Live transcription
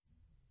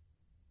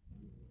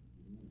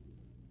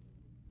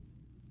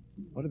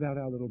What about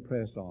our little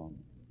prayer song?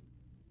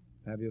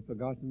 Have you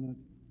forgotten it?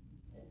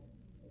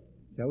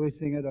 Shall we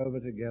sing it over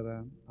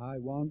together? I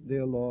want,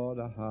 dear Lord,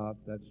 a heart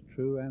that's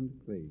true and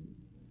clean,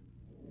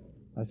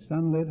 a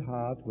sunlit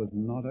heart with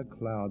not a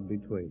cloud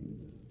between,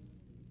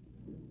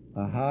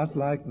 a heart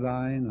like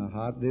thine, a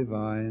heart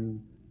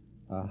divine,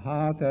 a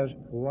heart as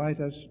white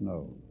as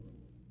snow.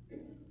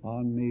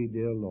 On me,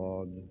 dear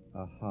Lord,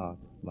 a heart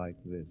like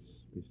this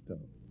bestow.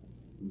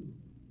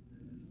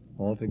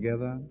 All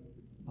together.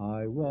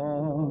 I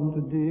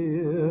want,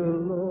 dear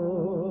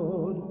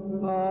Lord,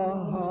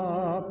 a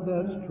heart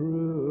that's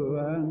true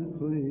and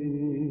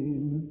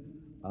clean,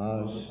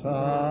 a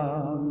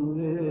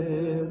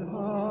sunlit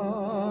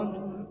heart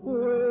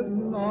with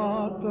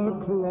not a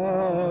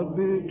cloud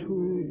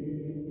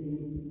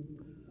between,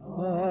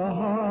 a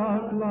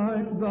heart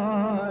like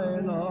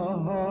thine, a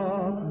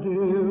heart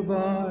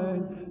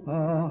divine,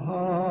 a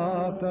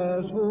heart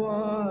as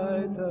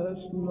white as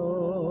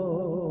snow.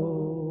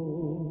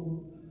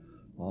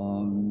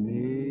 On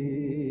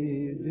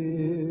me,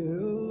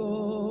 dear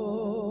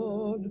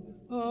Lord,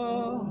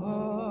 a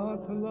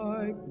heart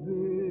like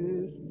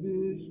this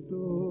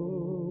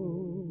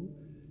bestow.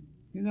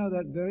 You know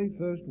that very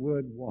first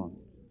word, want.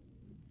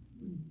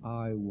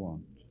 I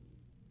want.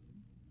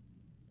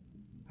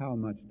 How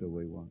much do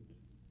we want?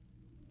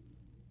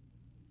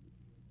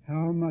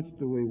 How much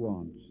do we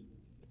want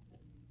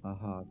a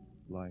heart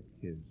like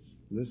his?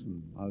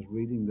 Listen, I was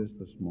reading this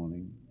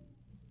morning.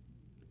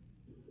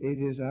 It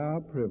is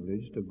our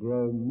privilege to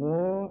grow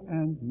more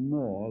and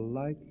more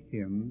like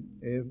him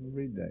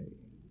every day.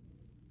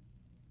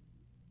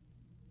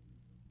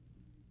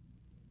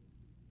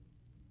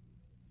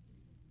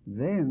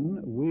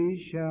 Then we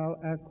shall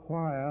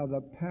acquire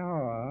the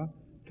power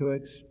to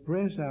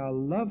express our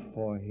love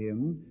for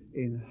him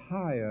in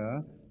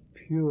higher,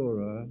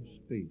 purer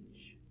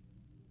speech.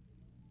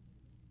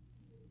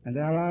 And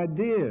our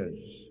ideas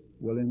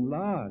will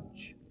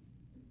enlarge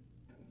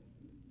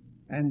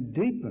and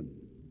deepen,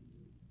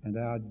 and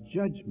our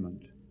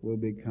judgment will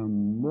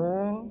become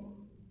more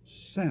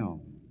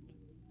sound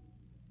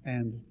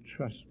and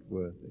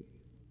trustworthy.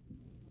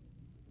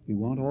 You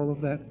want all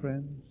of that,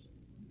 friends?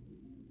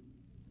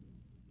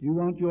 Do you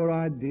want your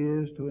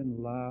ideas to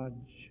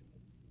enlarge?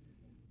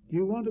 Do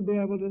you want to be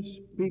able to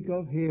speak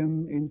of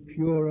him in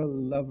purer,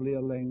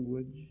 lovelier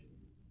language?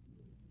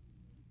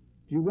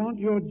 Do you want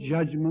your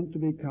judgment to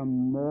become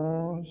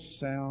more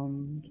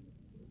sound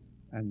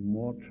and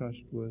more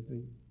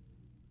trustworthy?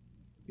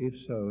 If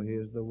so,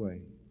 here's the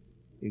way.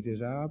 It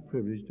is our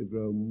privilege to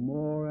grow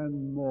more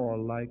and more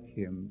like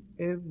him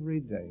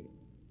every day.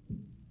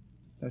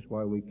 That's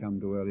why we come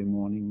to early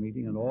morning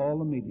meeting and all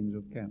the meetings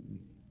of camp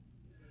meeting.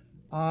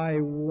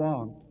 I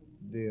want,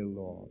 dear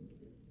Lord.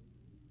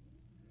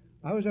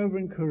 I was over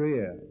in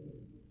Korea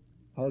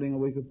holding a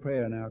week of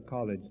prayer in our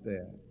college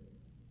there.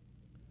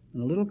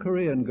 And a little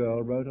Korean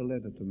girl wrote a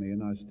letter to me,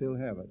 and I still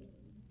have it.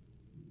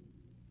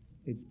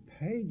 It's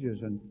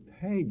pages and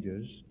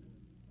pages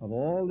of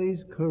all these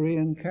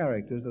Korean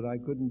characters that I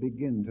couldn't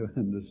begin to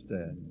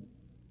understand.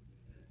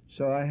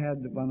 So I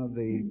had one of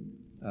the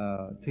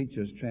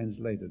teachers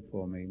translate it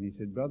for me, and he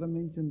said, Brother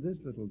Minchin, this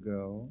little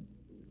girl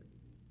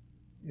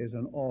is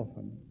an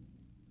orphan.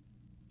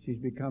 She's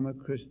become a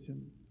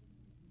Christian,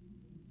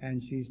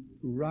 and she's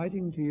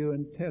writing to you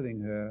and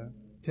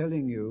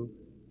telling you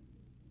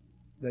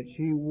that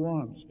she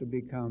wants to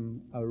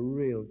become a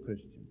real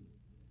Christian,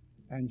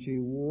 and she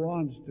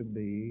wants to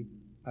be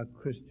a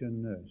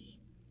Christian nurse.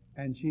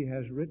 And she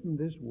has written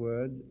this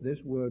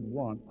word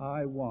want.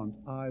 I want,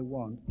 I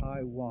want,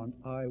 I want,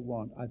 I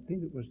want. I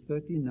think it was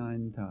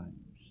 39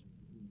 times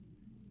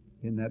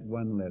in that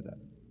one letter.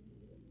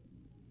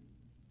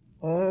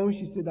 Oh,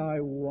 she said,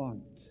 I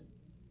want.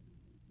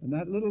 And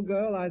that little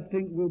girl, I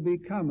think, will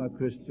become a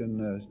Christian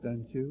nurse,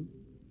 don't you?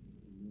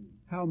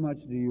 How much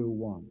do you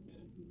want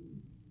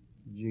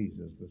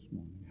Jesus this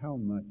morning? How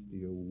much do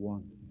you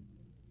want him?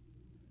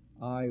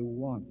 I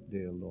want,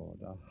 dear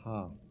Lord, a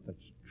heart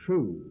that's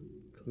true,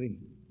 clean.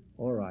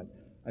 All right.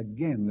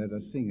 Again, let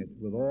us sing it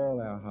with all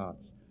our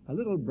hearts. A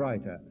little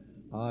brighter.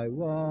 I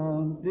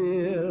want,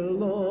 dear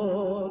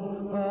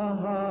Lord, a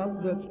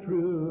heart that's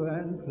true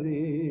and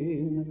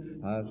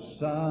clean, a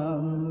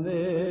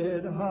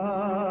sunlit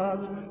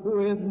heart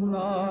with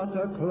not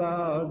a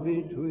cloud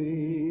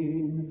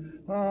between,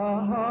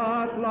 a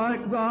heart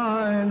like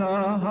thine,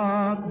 a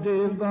heart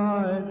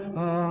divine,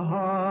 a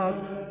heart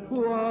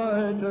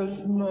white as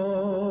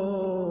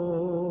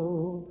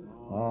snow.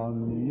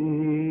 On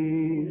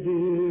me,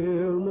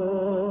 dear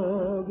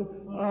Lord,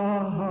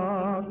 a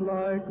heart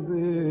like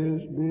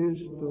this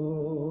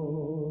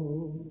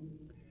bestow.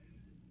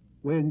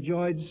 We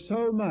enjoyed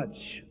so much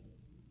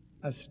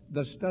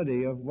the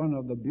study of one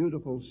of the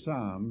beautiful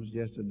Psalms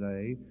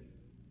yesterday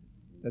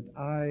that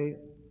I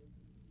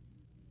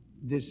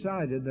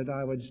decided that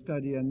I would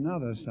study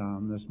another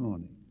Psalm this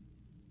morning.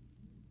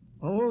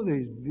 Oh,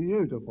 these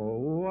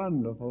beautiful,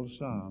 wonderful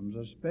Psalms,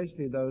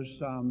 especially those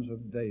Psalms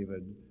of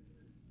David,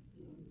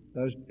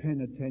 those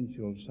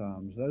penitential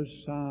Psalms, those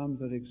Psalms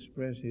that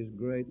express his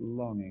great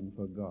longing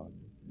for God.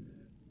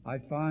 I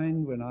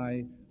find when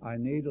I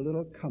need a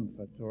little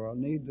comfort or I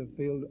need to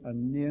feel a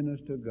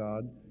nearness to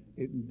God,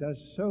 it does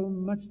so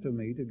much to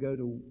me to go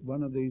to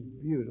one of these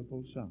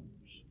beautiful Psalms.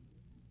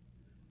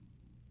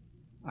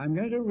 I'm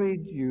going to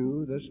read to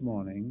you this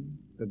morning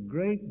the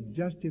great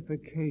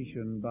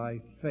justification by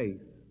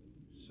faith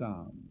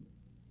Psalm.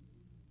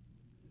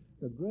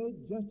 The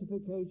great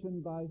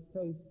justification by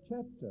faith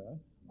chapter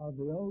of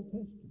the Old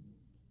Testament.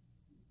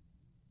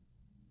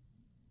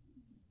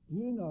 Do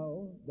you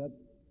know that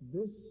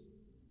this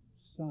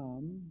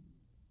psalm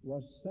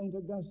was St.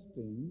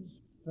 Augustine's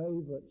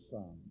favorite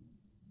psalm?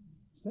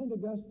 St.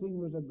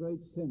 Augustine was a great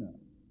sinner.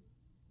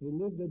 He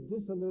lived a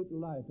dissolute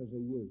life as a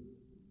youth.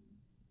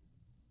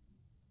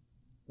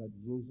 But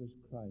Jesus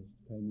Christ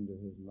came into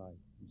his life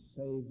and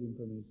saved him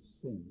from his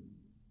sin.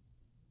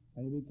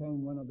 And he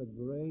became one of the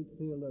great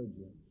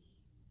theologians,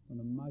 one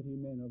of the mighty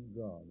men of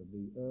God of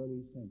the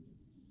early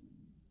centuries.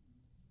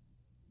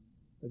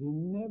 But he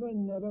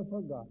never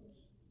forgot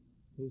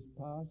his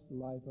past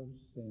life of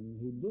sin.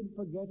 He did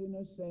forget in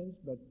a sense,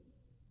 but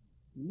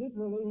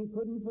literally he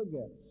couldn't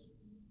forget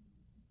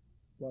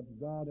what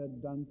God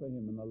had done for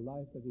him and the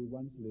life that he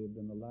once lived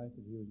and the life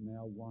that he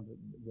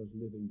was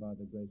living by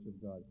the grace of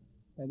God.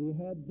 And he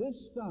had this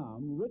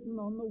psalm written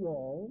on the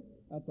wall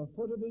at the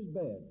foot of his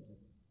bed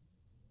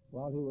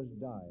while he was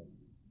dying.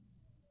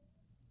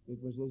 It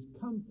was his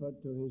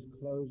comfort to his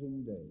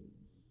closing days.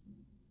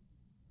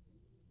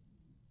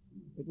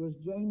 It was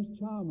James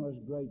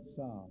Chalmers' great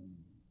psalm.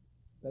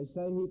 They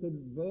say he could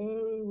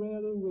very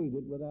rarely read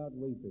it without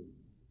weeping.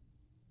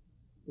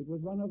 It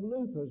was one of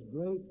Luther's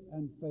great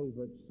and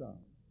favorite psalms.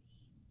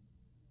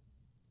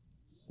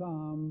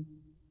 Psalm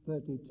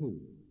 32.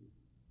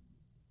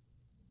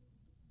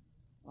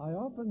 I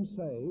often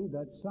say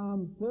that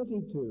Psalm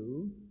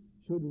 32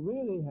 should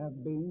really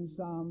have been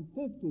Psalm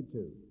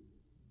 52.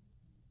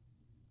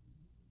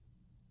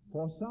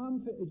 For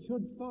it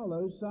should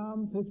follow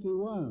Psalm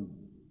 51,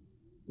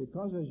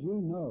 because as you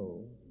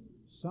know,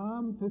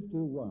 Psalm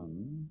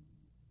 51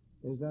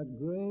 is that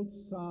great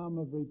psalm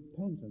of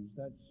repentance,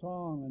 that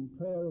song and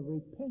prayer of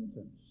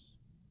repentance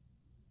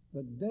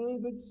that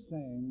David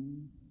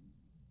sang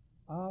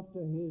after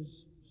his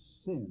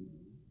sin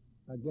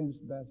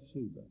against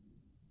Bathsheba.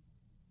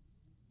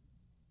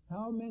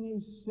 How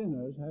many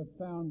sinners have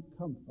found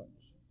comfort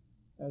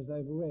as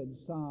they've read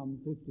Psalm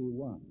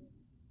 51?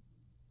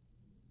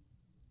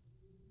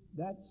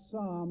 That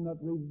psalm that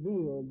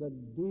revealed the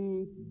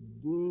deep,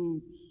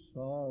 deep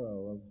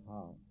sorrow of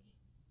heart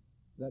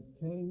that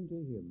came to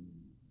him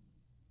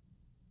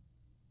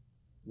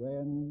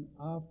when,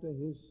 after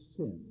his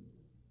sin,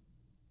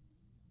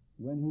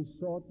 when he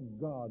sought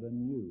God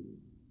anew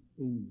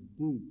in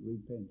deep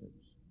repentance.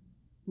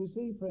 You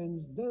see,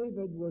 friends,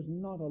 David was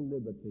not a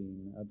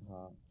libertine at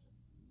heart.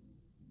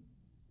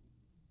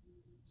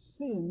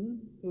 Sin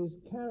is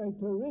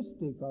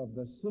characteristic of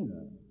the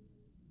sinner,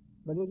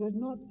 but it is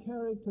not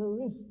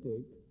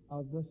characteristic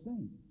of the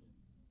saint.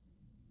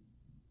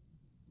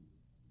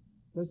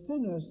 The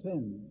sinner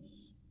sins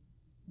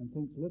and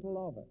thinks little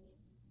of it.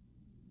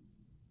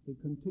 He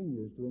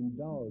continues to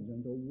indulge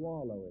and to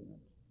wallow in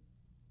it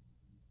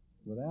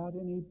without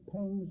any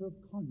pangs of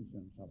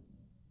conscience of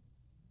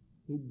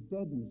it. He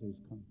deadens his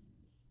conscience.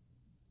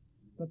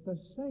 But the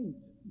saint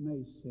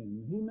may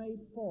sin. He may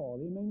fall.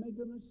 He may make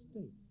a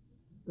mistake.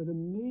 But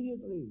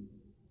immediately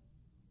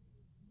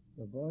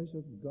the voice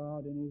of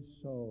God in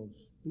his soul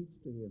speaks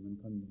to him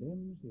and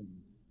condemns him.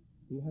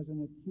 He has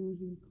an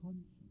accusing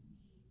conscience.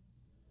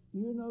 Do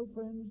you know,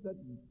 friends,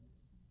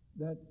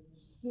 that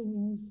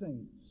sinning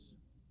saints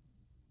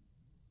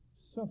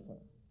suffer?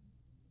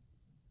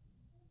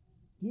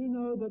 Do you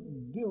know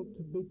that guilt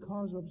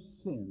because of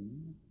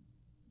sin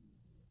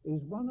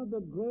is one of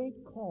the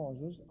great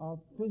causes of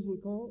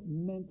physical,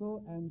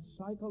 mental, and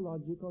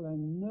psychological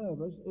and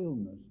nervous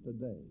illness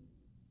today?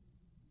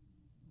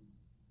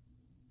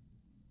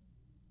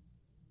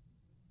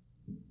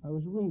 I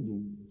was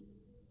reading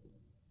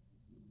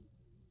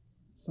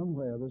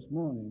somewhere this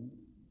morning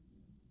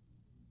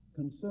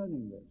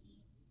concerning this.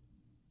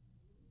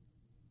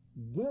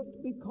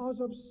 Guilt because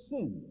of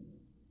sin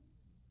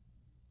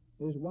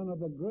is one of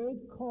the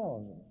great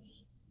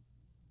causes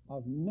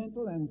of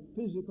mental and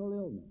physical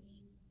illness.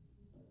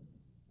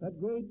 That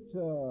great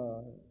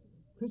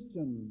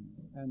Christian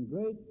and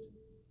great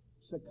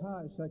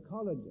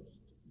psychologist,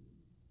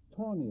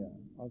 Tornier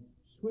of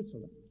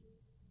Switzerland,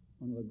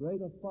 one of the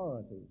great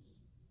authorities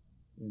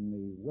in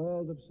the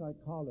world of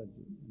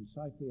psychology and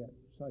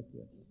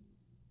psychiatry.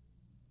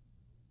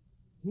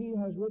 He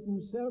has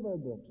written several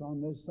books on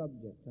this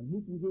subject, and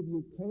he can give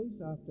you case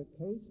after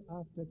case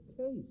after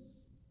case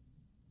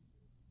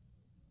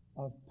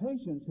of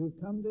patients who've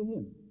come to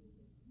him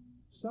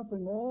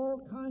suffering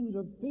all kinds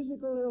of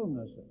physical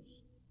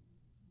illnesses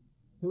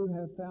who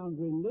have found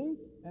relief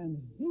and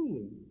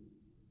healing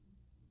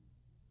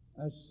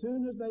as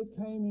soon as they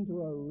came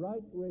into a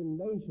right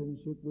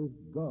relationship with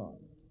God.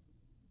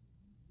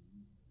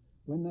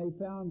 When they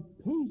found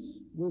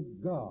peace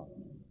with God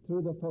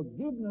through the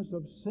forgiveness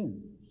of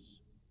sins,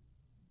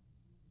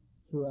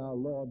 through our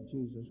Lord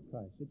Jesus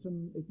Christ. It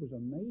was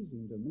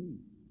amazing to me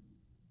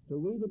to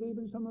read of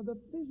even some of the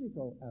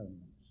physical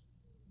ailments.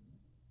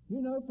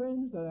 You know,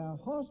 friends, that our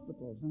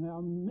hospitals and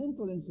our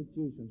mental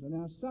institutions and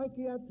our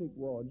psychiatric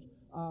wards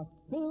are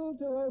filled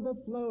to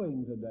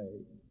overflowing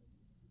today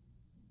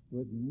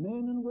with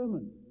men and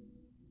women.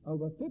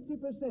 Over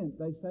 50%,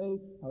 they say,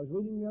 I was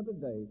reading the other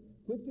day,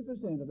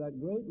 50% of that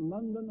great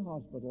London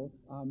hospital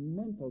are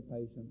mental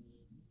patients.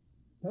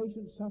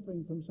 Patients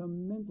suffering from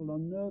some mental or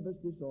nervous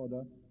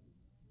disorder.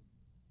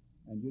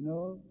 And you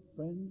know,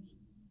 friends,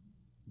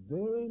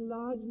 very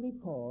largely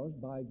caused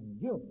by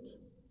guilt.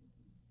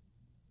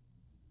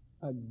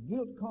 A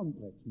guilt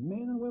complex.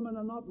 Men and women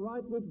are not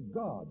right with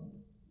God.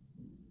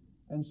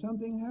 And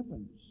something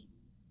happens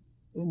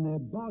in their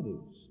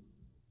bodies.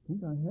 I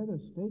think I had a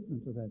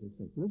statement to that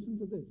effect. Listen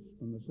to this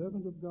from the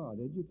Servant of God,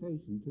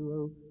 Education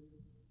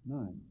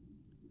 209.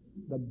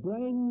 The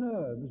brain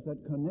nerves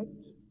that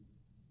connect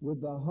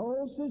with the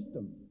whole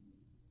system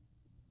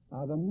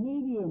are the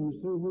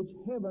mediums through which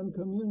heaven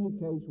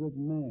communicates with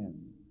man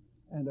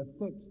and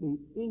affects the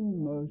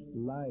inmost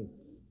life.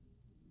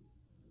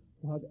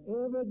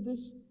 Whatever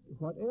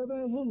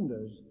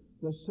hinders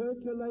the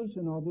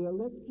circulation of the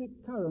electric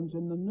currents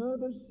in the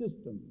nervous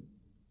system,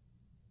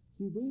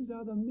 see, these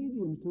are the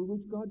mediums through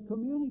which God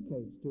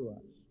communicates to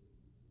us.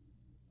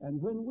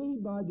 And when we,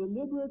 by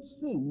deliberate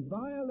sin,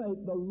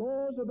 violate the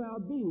laws of our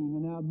being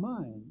and our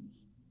minds,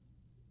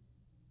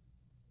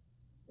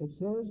 it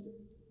says,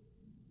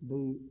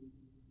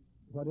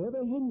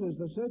 whatever hinders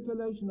the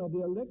circulation of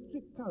the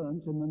electric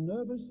currents in the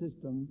nervous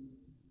system,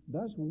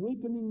 thus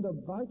weakening the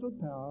vital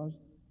powers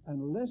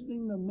and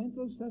lessening the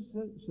mental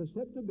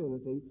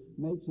susceptibility,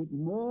 makes it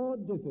more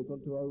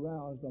difficult to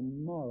arouse the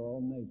moral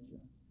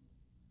nature.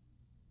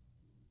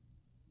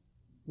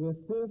 We're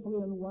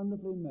fearfully and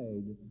wonderfully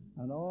made,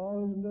 and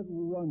oh, isn't it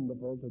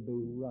wonderful to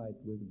be right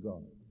with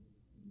God?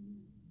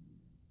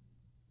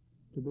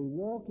 To be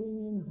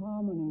walking in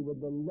harmony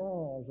with the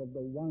laws of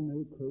the one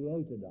who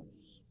created us.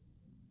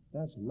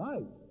 That's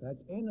life,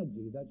 that's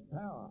energy, that's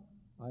power.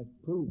 I've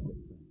proved it,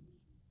 friends.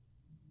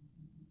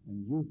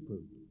 And you've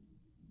proved it.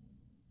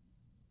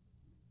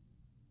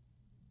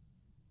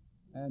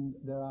 And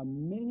there are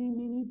many,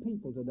 many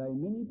people today,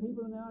 many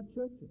people in our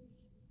churches,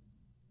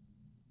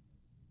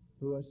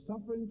 who are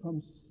suffering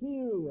from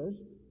serious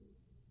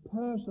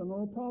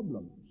personal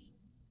problems,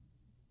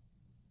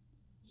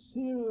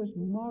 serious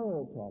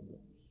moral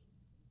problems,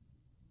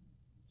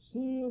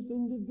 serious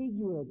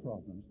individual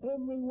problems.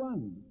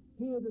 Everyone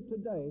here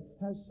today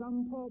has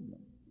some problem.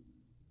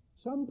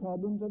 Some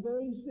problems are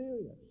very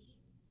serious.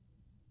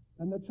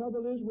 And the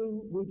trouble is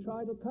we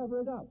try to cover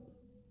it up.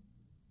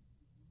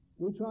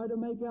 We try to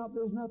make out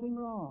there's nothing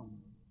wrong.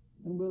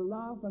 And we'll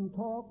laugh and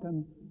talk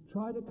and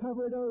try to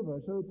cover it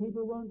over so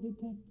people won't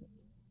detect it.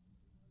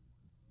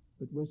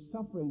 But we're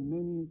suffering,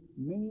 many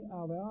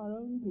of our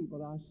own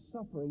people are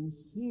suffering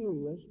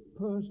serious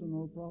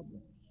personal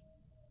problems.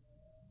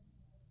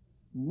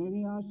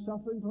 Many are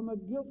suffering from a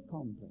guilt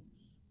complex.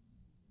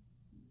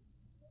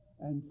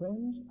 And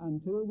friends,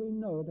 until we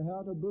know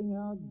how to bring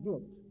our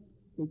guilt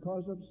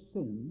because of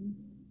sin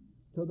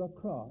to the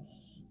cross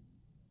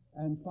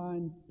and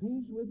find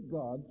peace with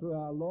God through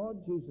our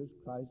Lord Jesus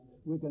Christ,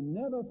 we can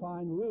never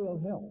find real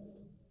health.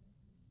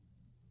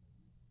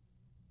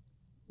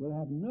 We'll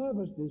have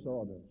nervous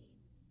disorders,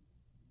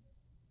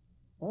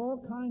 all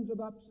kinds of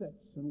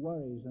upsets and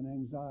worries and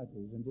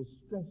anxieties and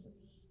distresses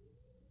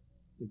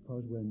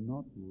because we're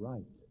not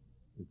right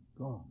with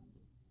God.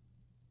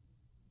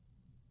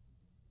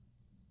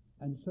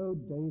 And so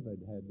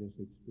David had this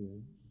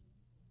experience.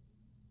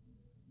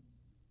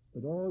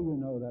 But oh, you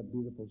know that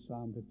beautiful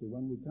Psalm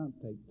 51. We can't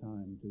take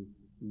time to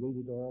read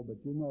it all,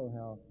 but you know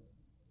how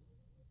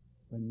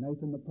when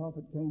Nathan the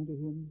prophet came to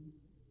him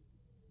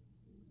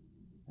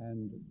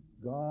and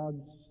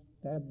God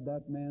stabbed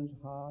that man's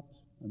heart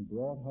and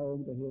brought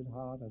home to his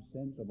heart a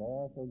sense of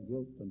awful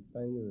guilt and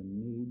failure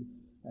and need,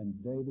 and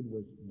David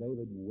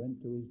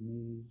went to his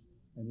knees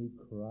and he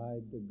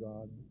cried to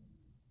God.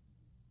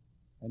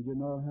 And you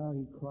know how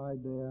he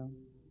cried there?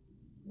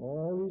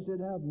 Oh, he said,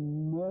 have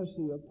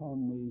mercy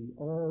upon me,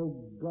 O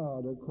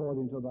God,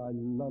 according to thy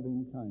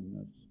loving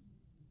kindness.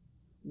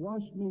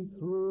 Wash me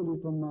thoroughly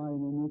from mine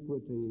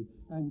iniquity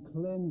and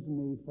cleanse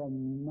me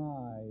from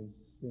my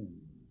sin.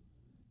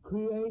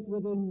 Create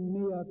within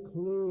me a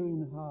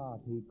clean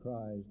heart, he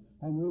cries,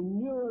 and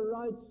renew a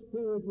right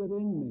spirit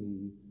within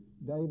me.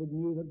 David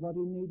knew that what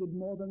he needed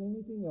more than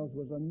anything else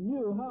was a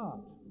new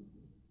heart.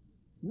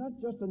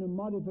 Not just a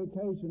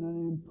modification and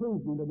an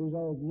improvement of his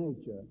old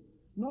nature.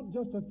 Not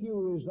just a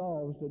few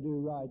resolves to do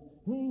right.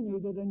 He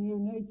needed a new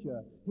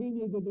nature. He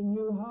needed a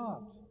new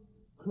heart.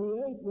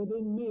 Create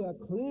within me a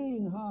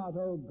clean heart,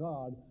 O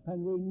God,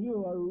 and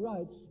renew a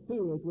right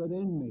spirit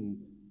within me.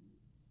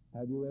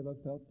 Have you ever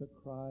felt to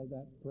cry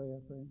that prayer,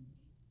 friends?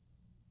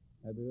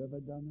 Have you ever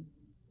done it?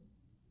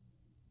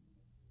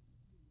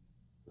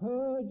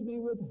 Purge me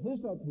with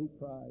hyssop, he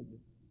cried,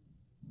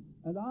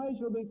 and I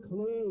shall be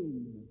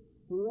clean.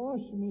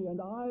 Wash me, and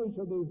I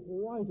shall be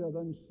whiter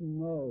than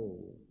snow.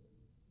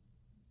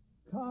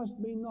 Cast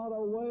me not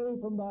away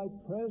from thy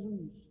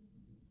presence,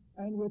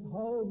 and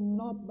withhold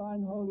not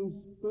thine Holy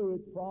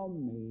Spirit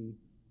from me.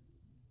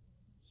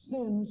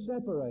 Sin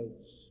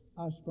separates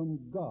us from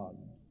God.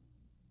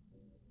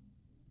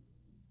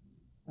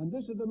 And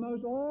this is the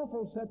most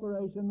awful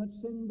separation that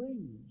sin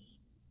brings.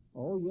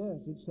 Oh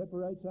yes, it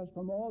separates us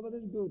from all that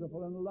is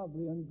beautiful and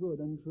lovely and good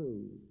and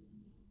true.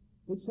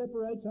 It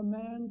separates a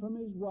man from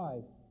his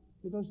wife.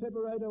 It'll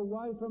separate a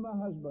wife from a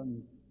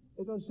husband.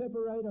 It'll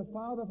separate a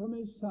father from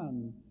his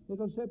son.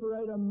 It'll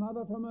separate a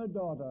mother from her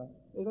daughter.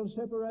 It'll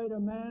separate a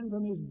man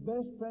from his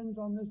best friends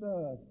on this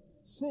earth.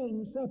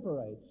 Sin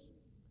separates.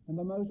 And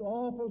the most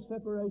awful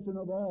separation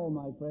of all,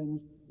 my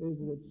friends, is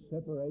that it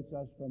separates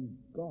us from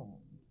God.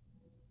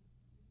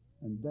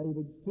 And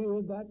David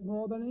feared that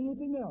more than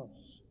anything else.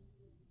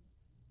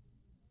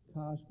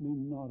 Cast me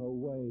not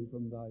away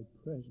from thy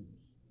presence.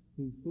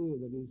 He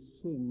feared that his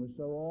sin was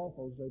so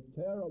awful, so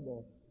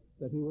terrible,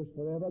 that he was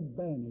forever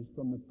banished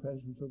from the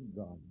presence of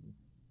God.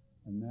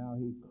 And now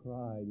he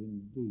cried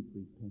in deep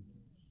repentance.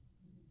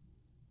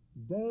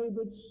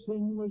 David's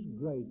sin was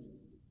great,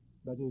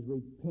 but his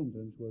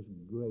repentance was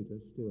greater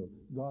still.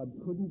 God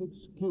couldn't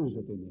excuse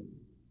it in him.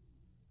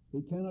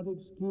 He cannot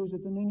excuse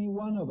it in any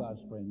one of us,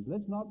 friends.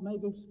 Let's not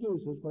make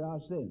excuses for our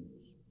sins.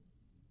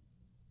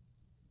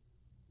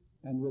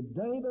 And with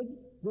David,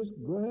 this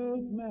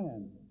great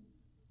man,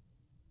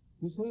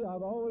 you see,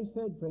 I've always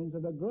said, friends,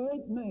 that a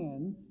great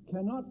man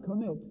cannot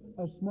commit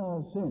a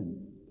small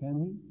sin, can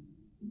he?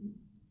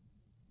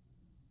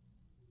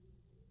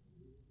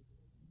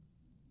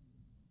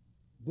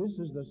 This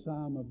is the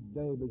psalm of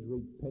David's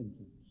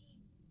repentance.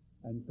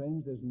 And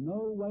friends, there's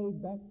no way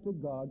back to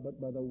God but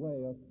by the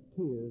way of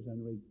tears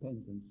and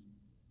repentance.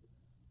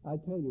 I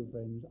tell you,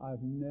 friends,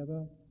 I've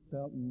never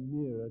felt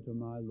nearer to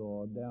my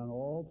Lord down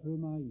all through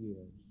my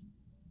years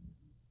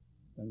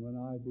than when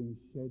I've been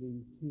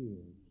shedding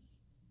tears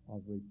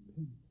of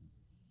repentance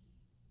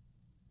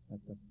at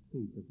the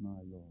feet of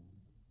my Lord.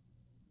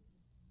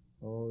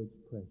 Oh, it's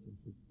precious,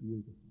 it's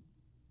beautiful.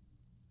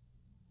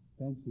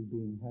 Fancy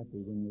being happy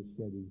when you're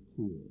shedding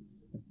tears.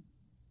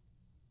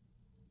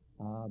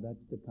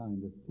 That's the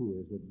kind of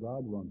tears that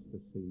God wants to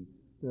see.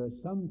 There are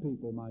some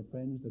people, my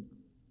friends,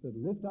 that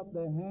lift up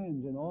their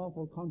hands in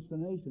awful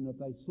consternation if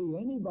they see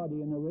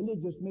anybody in a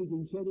religious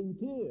meeting shedding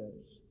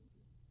tears.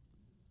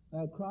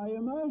 They'll cry,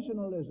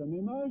 emotionalism,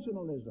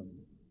 emotionalism.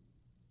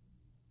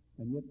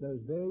 And yet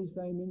those very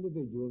same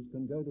individuals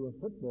can go to a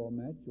football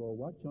match or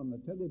watch on the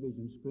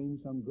television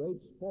screen some great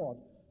sport,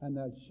 and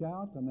they'll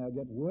shout and they'll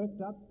get worked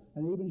up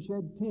and even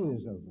shed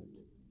tears over it.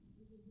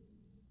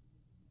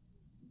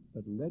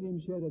 But let him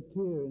shed a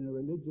tear in a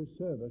religious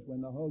service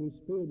when the Holy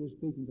Spirit is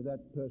speaking to that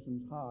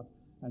person's heart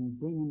and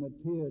bringing the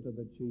tear to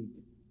the cheek.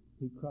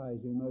 He cries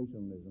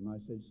emotionalism.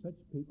 I said, such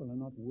people are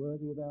not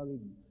worthy of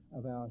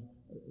our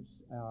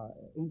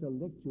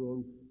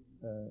intellectual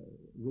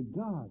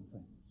regard,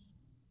 friends.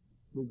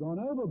 We've gone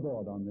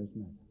overboard on this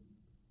matter.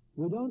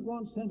 We don't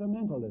want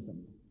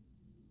sentimentalism.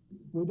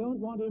 We don't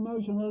want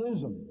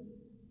emotionalism.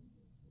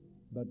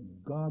 But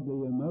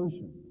godly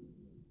emotion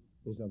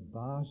is a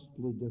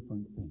vastly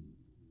different thing.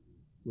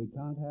 We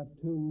can't have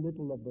too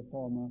little of the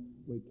former.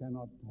 We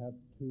cannot have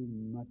too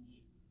much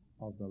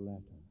of the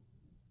latter.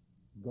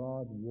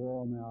 God,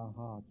 warm our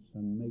hearts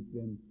and make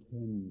them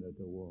tender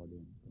toward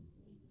him.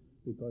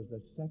 Because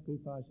the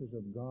sacrifices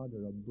of God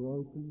are a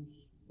broken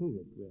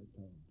spirit, we're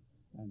told,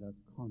 and a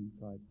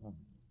contrite heart.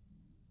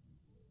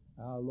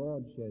 Our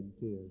Lord shed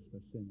tears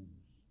for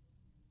sinners.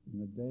 In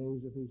the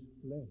days of his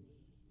flesh,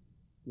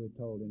 we're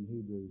told in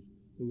Hebrews,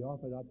 he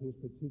offered up his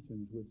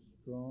petitions with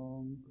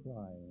strong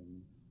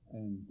crying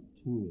and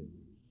tears.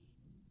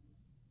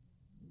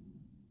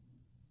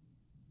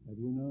 Have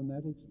you known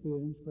that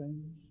experience,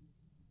 friends?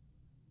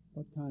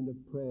 What kind of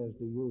prayers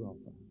do you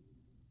offer?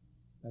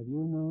 Have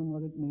you known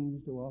what it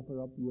means to offer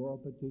up your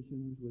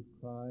petitions with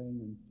crying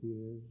and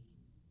tears?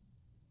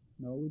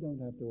 No, we don't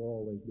have to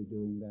always be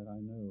doing that, I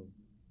know.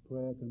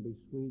 Prayer can be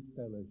sweet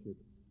fellowship,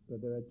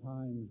 but there are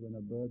times when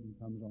a burden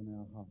comes on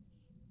our hearts.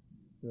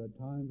 There are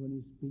times when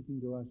he's speaking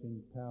to us in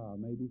power,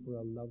 maybe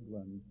for a loved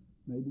one,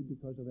 maybe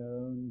because of our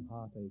own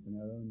heartache and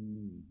our own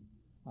need.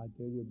 I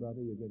tell you,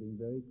 brother, you're getting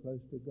very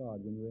close to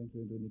God when you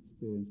enter into an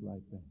experience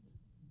like that.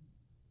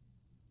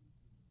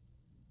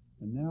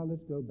 And now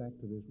let's go back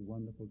to this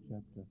wonderful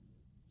chapter.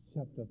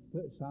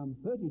 Psalm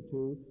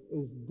 32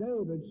 is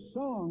David's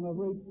song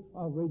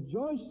of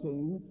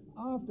rejoicing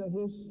after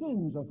his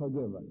sins are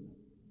forgiven.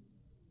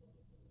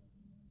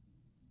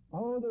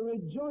 Oh, the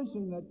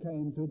rejoicing that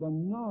came through the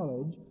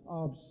knowledge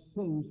of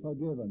sins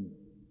forgiven.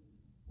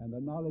 And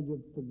the knowledge of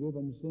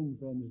forgiven sin,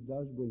 friends,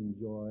 does bring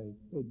joy.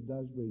 It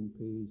does bring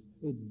peace.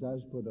 It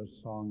does put a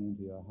song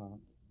into your heart.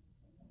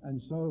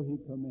 And so he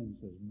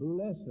commences.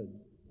 Blessed,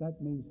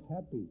 that means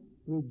happy,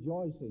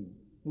 rejoicing.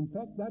 In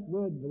fact, that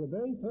word, the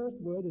very first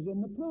word, is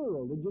in the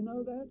plural. Did you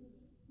know that?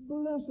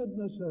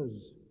 Blessednesses.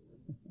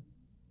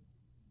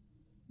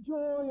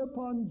 Joy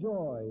upon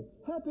joy.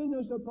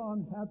 Happiness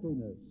upon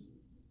happiness.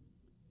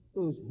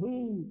 Is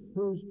he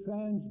whose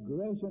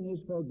transgression is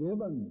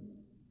forgiven,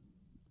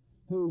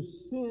 whose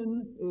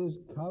sin is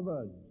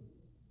covered.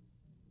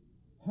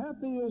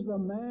 Happy is the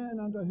man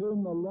unto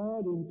whom the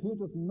Lord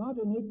imputeth not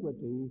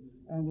iniquity,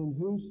 and in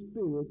whose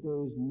spirit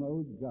there is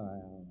no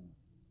guile.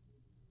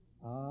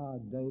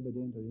 David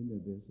entered into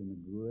this in a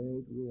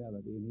great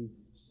reality, and he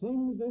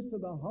sings this to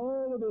the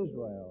whole of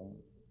Israel.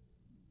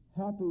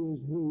 Happy is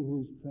he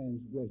whose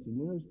transgression,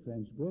 you know, his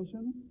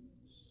transgression,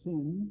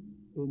 sin,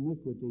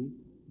 iniquity,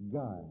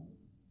 guile.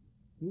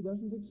 He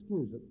doesn't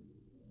excuse it.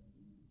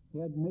 He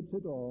admits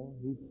it all.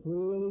 He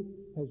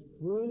has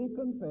freely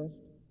confessed.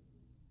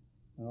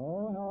 And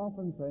oh, how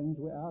often, friends,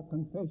 our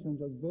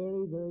confessions are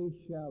very, very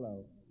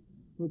shallow.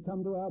 We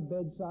come to our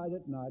bedside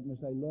at night and we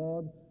say,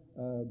 Lord,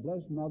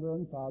 bless mother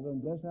and father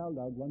and bless our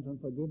loved ones and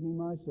forgive me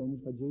my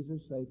sins for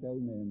Jesus' sake,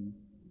 amen.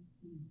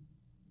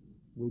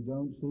 We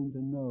don't seem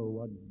to know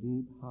what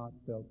deep,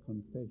 heartfelt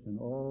confession.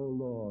 Oh,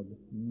 Lord,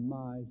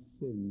 my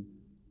sin.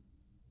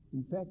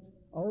 In fact,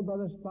 old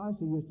Brother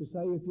Spicer used to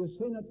say, if you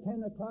sin at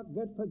 10 o'clock,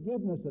 get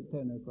forgiveness at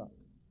 10 o'clock.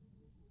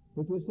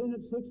 If you sin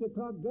at 6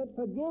 o'clock, get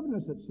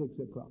forgiveness at 6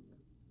 o'clock.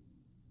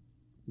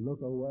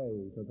 Look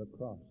away to the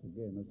cross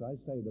again. As I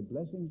say, the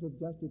blessings of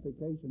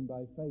justification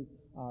by faith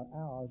are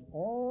ours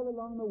all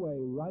along the way,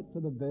 right to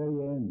the very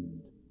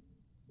end,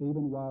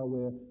 even while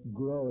we're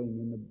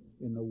growing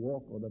in the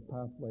walk or the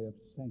pathway of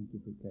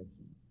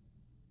sanctification.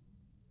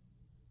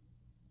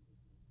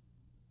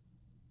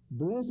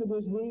 Blessed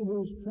is he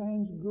whose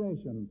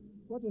transgression.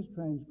 What does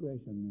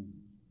transgression mean?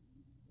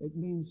 It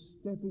means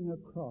stepping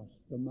across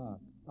the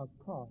mark.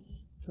 Across,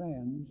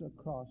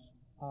 across,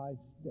 I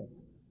step.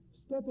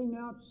 Stepping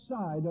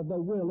outside of the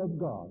will of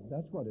God.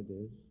 That's what it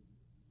is.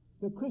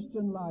 The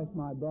Christian life,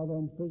 my brother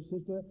and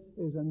sister,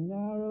 is a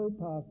narrow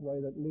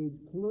pathway that leads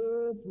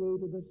clear through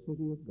to the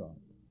city of God.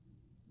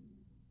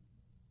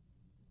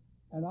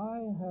 And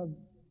I have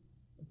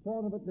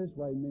thought of it this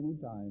way many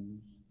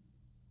times,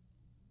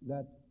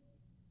 that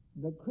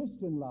the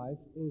Christian life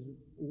is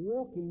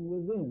walking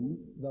within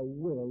the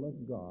will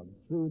of God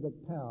through the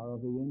power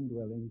of the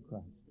indwelling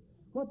Christ.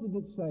 What did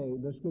it say,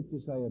 the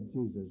Scripture say of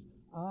Jesus?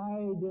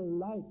 I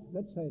delight,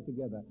 let's say it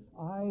together,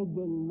 I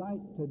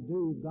delight to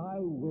do thy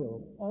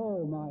will,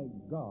 O my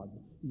God.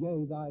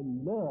 Yea, thy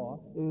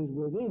law is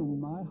within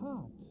my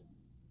heart.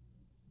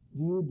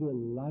 Do you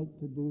delight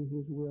to do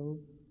his will?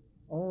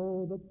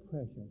 Oh, the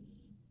precious,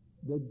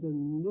 the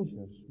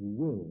delicious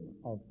will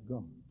of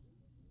God.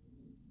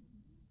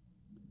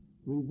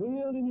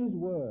 Revealed in his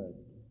word,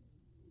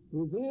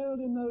 revealed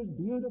in those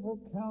beautiful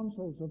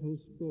counsels of his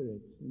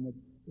Spirit, in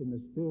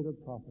the spirit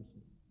of prophecy.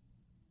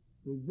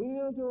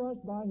 Revealed to us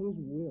by his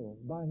will,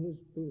 by his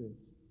Spirit,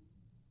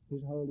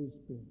 his Holy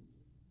Spirit.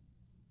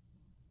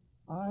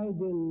 I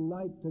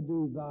delight to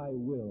do thy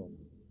will.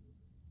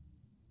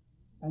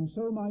 And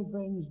so, my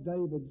friends,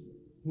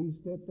 he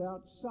stepped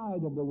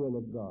outside of the will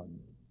of God.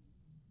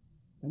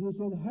 And he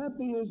said,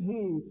 happy is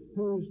he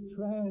whose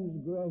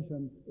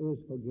transgression is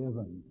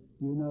forgiven.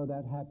 You know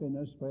that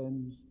happiness,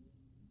 friends?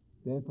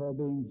 Therefore,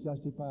 being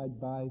justified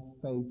by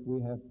faith,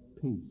 we have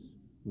peace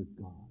with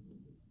God.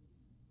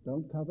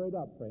 Don't cover it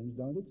up, friends.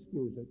 Don't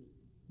excuse it.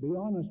 Be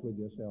honest with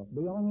yourself.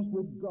 Be honest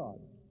with God.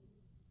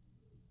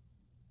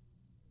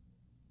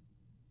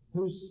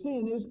 Whose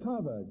sin is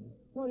covered.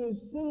 What is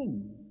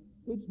sin?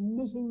 It's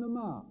missing the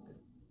mark.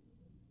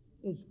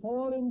 It's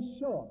falling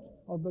short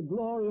of the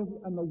glory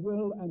and the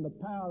will and the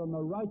power and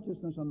the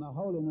righteousness and the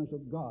holiness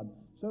of God.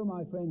 So,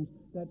 my friends,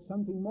 that's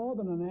something more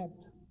than an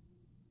act.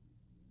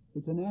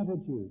 It's an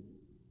attitude.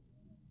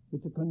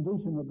 It's a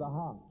condition of the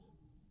heart.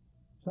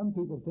 Some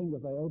people think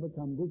if they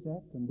overcome this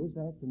act and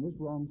this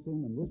wrong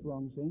sin and this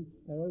wrong sin,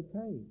 they're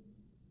okay.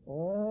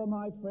 Oh,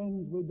 my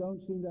friends, we don't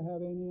seem to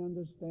have any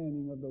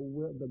understanding of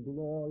the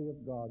glory of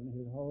God and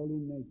his holy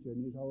nature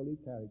and his holy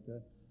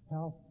character,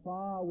 how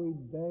far we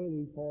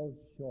daily fall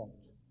short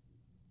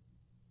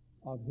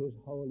of his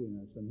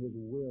holiness and his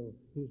will,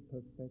 his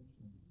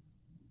perfection.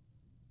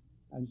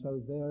 And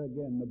so there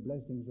again, the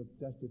blessings of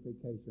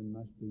justification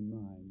must be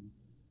mine,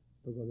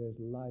 because there's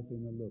life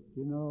in a look.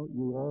 You know,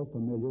 you're all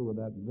familiar with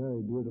that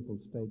very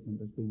beautiful statement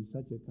that's been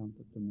such a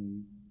comfort to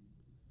me.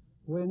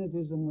 When it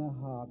is in the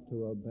heart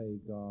to obey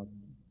God,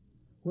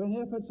 when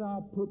efforts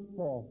are put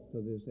forth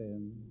to this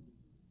end,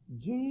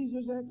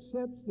 Jesus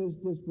accepts this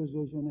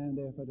disposition and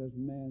effort as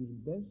man's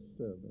best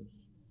service,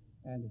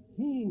 and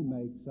he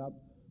makes up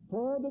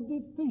for the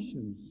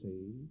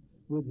deficiency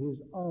with his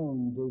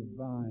own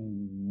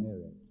divine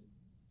merit.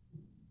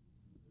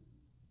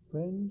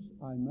 Friends,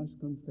 I must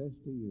confess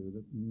to you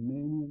that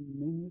many and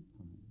many a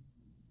time,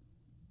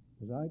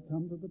 as I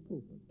come to the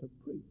pulpit to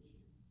preach,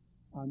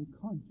 I'm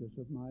conscious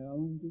of my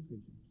own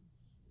deficiencies.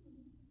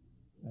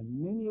 And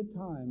many a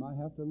time I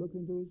have to look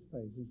into his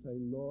face and say,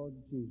 Lord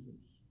Jesus,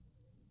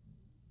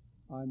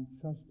 I'm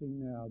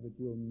trusting now that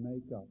you'll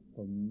make up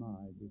for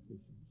my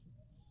deficiencies,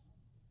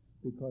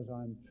 because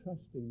I'm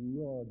trusting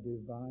your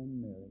divine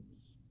merits,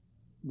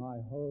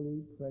 my holy,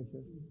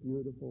 precious,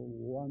 beautiful,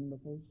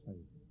 wonderful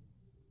Savior,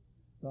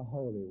 the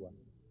Holy One.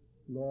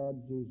 Lord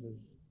Jesus,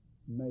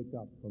 make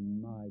up for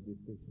my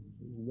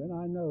deficiencies. And when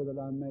I know that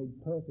I'm made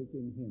perfect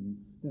in Him,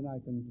 then I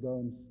can go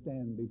and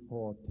stand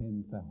before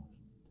 10,000.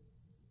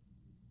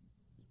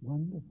 It's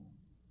wonderful.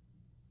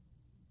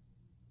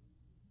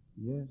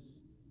 Yes,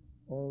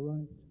 all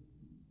right.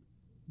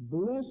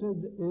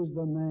 Blessed is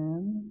the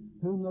man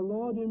whom the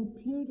Lord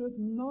imputeth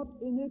not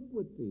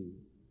iniquity.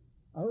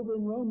 Over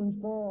in Romans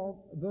 4,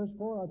 verse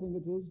 4, I think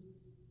it is,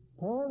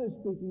 Paul is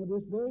speaking of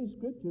this very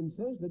scripture and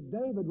says that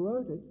David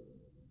wrote it,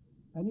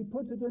 and he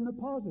puts it in the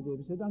positive.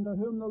 He said, unto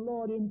whom the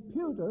Lord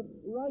imputeth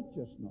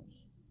righteousness.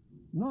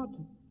 Not,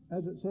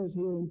 as it says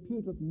here,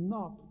 imputeth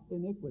not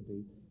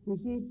iniquity. You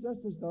see, it's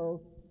just as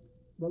though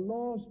the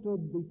law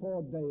stood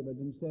before David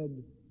and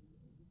said,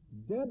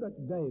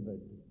 debit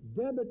David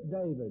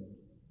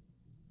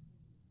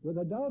with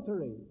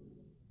adultery,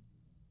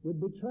 with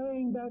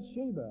betraying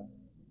Bathsheba,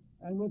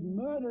 and with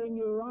murdering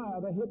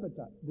Uriah the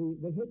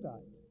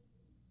Hittite.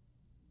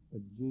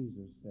 But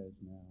Jesus says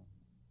now,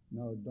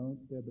 no, don't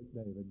debit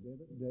David.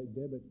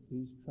 Debit,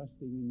 he's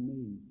trusting in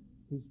me.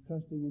 He's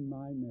trusting in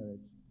my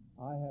merits.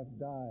 I have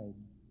died.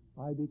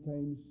 I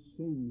became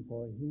sin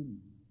for him.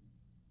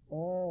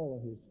 All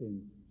of his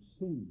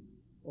sin.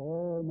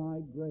 All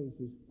my grace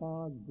is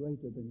far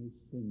greater than his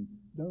sin.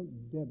 Don't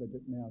debit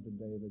it now to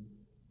David.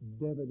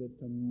 Debit it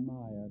to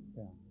my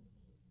account.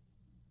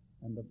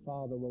 And the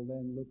Father will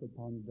then look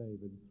upon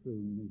David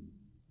through me.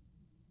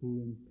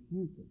 He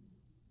imputed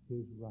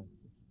his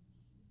righteousness.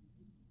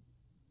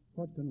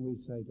 What can we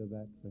say to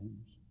that,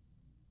 friends?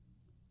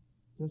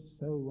 Just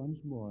say once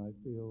more, I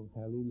feel,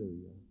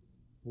 hallelujah,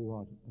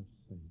 what a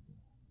Savior.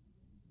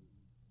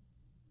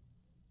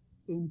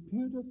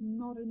 Imputeth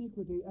not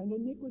iniquity. And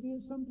iniquity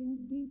is something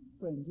deep,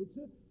 friends.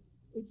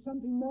 It's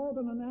something more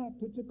than an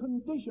act. It's a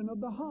condition of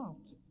the heart.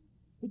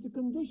 It's a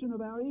condition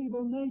of our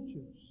evil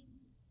natures.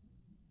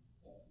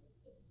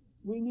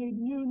 We need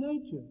new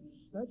natures.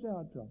 That's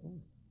our trouble,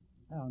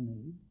 our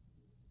need.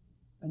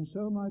 And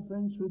so, my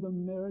friends, through the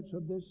merits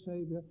of this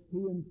Savior, he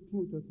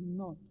imputeth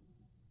not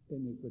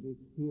iniquity.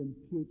 He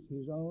imputes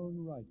his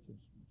own righteousness.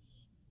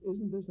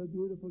 Isn't this a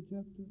beautiful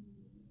chapter?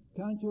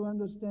 Can't you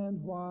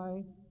understand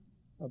why?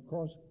 Of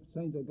course,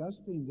 St.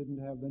 Augustine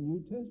didn't have the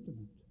New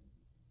Testament.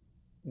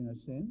 In a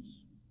sense,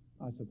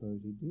 I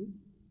suppose he did.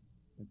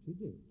 But he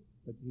did.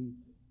 But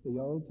the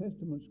Old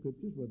Testament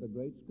scriptures were the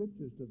great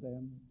scriptures to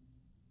them.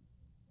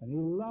 And he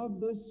loved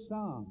this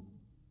psalm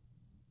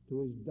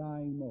to his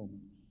dying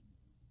moments.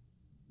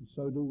 And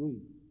so do we.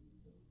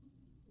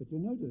 But you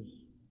notice,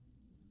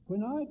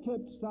 when I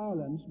kept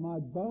silence, my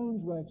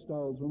bones waxed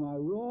old from my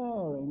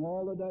roaring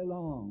all the day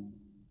long.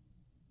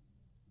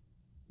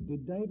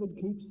 Did David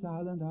keep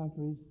silent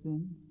after his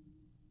sin?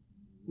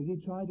 Did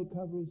he try to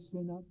cover his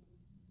sin up?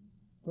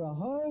 For a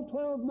whole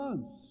 12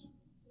 months,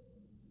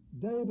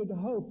 David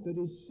hoped that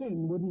his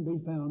sin wouldn't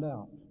be found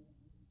out.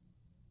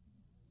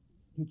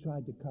 He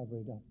tried to cover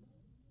it up.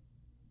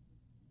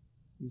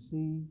 You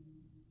see,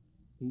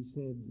 he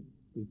said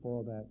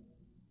before that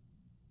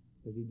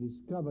he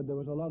discovered there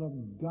was a lot of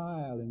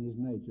guile in his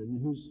nature, in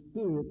whose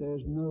spirit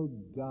there's no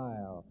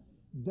guile.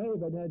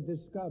 David had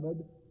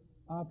discovered,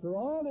 after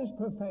all his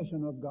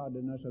profession of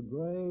godliness, a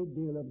great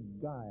deal of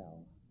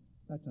guile.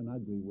 That's an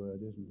ugly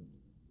word, isn't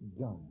it?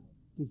 Guile.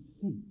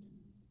 Deceit.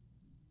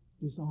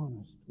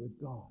 Dishonest with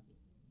God.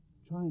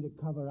 Trying to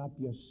cover up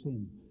your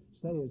sin.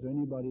 Say, is there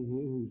anybody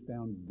here who's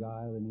found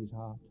guile in his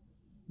heart?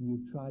 And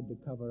you've tried to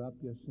cover up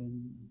your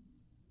sin?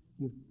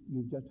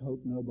 You've just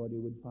hoped nobody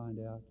would find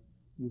out.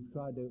 You've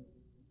tried to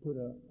put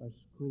a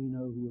screen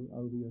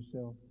over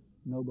yourself.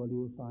 Nobody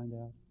will find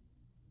out.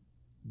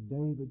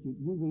 David,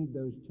 you read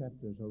those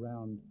chapters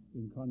around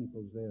in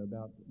Chronicles there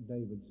about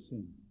David's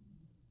sin.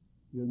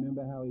 You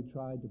remember how he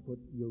tried to put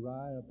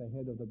Uriah at the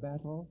head of the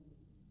battle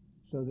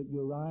so that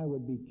Uriah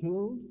would be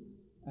killed,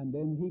 and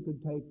then he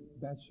could take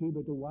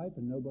Bathsheba to wife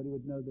and nobody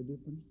would know the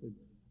difference.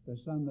 The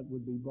son that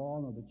would be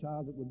born, or the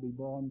child that would be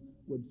born,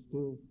 would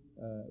still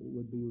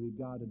would be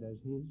regarded as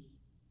his.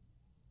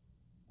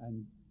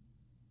 And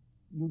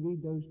you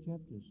read those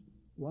chapters,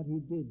 what he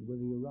did with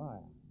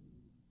Uriah,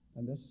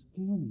 and the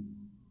scheming.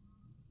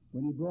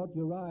 When he brought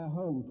Uriah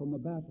home from the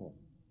battle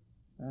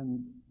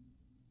and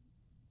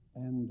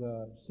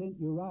sent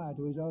Uriah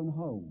to his own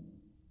home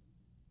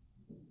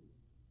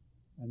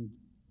and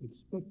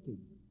expecting.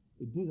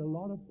 It did a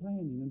lot of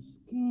planning and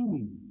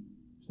scheming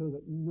so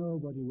that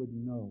nobody would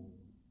know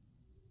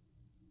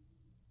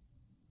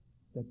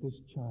that this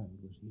child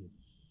was his.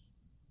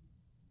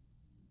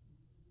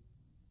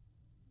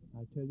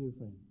 I tell you,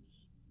 friends,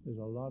 there's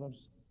a lot of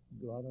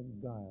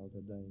guile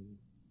today.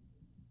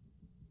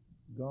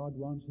 God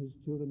wants his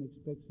children,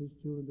 expects his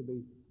children to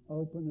be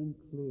open and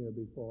clear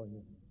before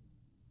him.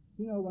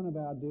 You know, one of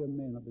our dear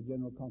men at the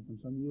General Conference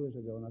some years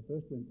ago, when I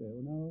first went there,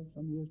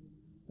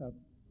 about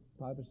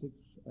 5 or 6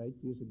 or 8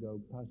 years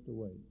ago, passed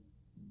away.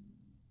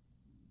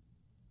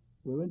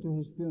 We went to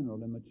his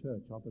funeral in the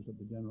church opposite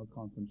the General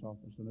Conference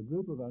office, and a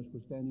group of us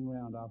were standing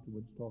around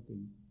afterwards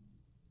talking.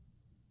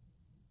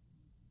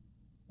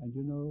 And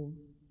you know,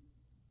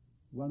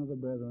 one of the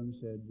brethren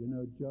said, you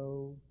know,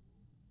 Joe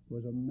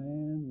was a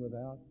man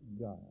without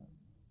guile.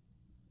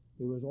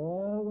 He was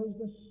always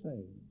the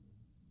same.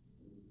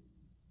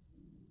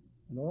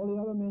 And all the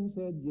other men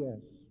said,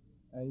 yes,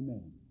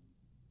 amen.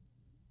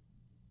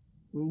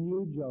 We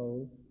knew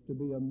Joe to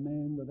be a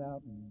man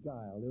without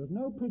guile. There was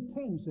no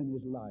pretense in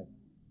his life.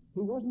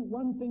 He wasn't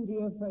one thing to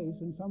your face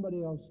and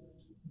something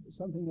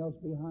else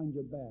behind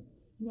your back.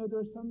 You know,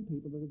 there are some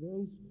people that are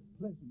very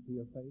pleasant to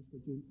your face,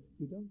 but you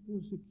don't feel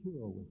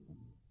secure with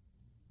them.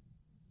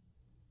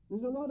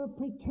 There's a lot of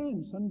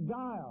pretense and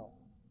guile.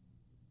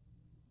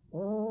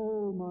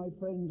 Oh, my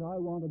friends,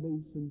 I want to be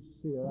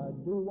sincere. I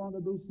do want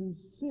to be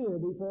sincere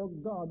before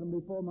God and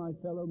before my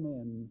fellow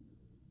men.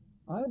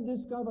 I've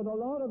discovered a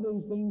lot of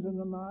these things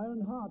in my own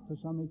heart to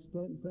some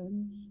extent,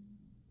 friends.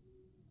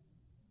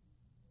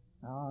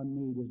 Our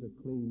need is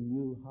a clean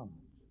new heart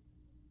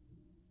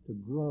to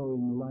grow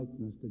in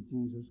likeness to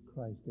Jesus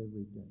Christ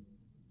every day.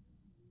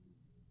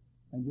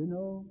 And you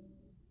know,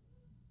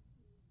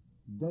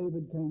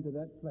 David came to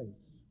that place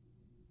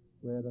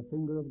where the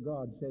finger of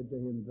God said to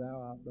him,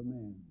 thou art the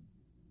man.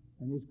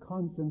 And his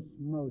conscience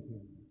smote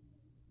him.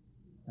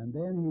 And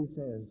then he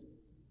says,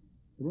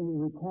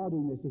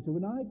 recording this, he said,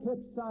 when I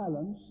kept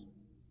silence,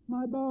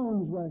 my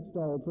bones waxed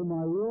old from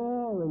my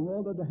roaring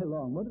all the day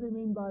long. What did he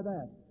mean by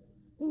that?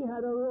 He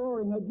had a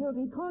roaring, a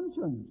guilty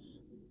conscience,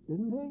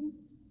 didn't he?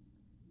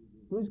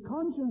 His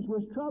conscience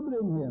was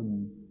troubling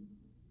him.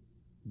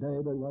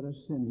 David, what a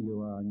sinner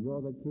you are, and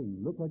you're the king.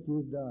 Look what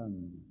you've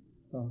done.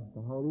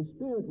 The Holy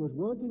Spirit was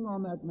working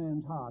on that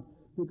man's heart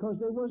because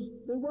there was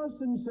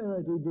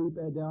sincerity deep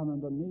down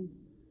underneath.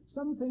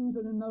 Some things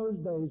that in those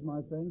days,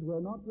 my friends,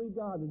 were not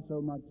regarded so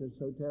much as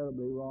so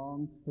terribly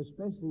wrong,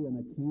 especially in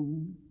a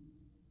king,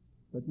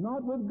 but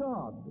not with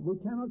God. We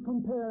cannot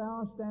compare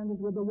our standards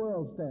with the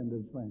world's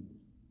standards, friends.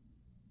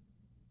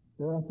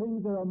 There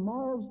are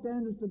moral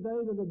standards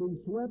today that have been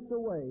swept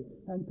away,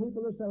 and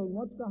people are saying,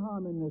 what's the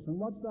harm in this and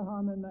what's the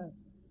harm in that?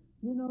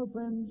 You know,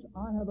 friends,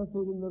 I have a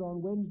feeling that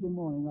on Wednesday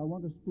morning I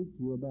want to speak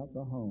to you about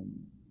the home.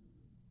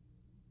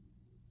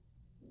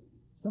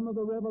 Some of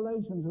the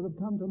revelations that have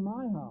come to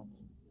my heart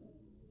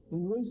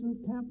in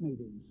recent camp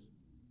meetings.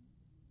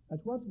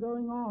 That's what's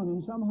going on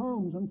in some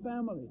homes and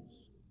families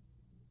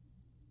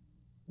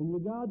in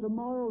regard to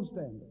moral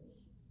standards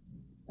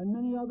and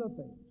many other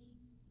things.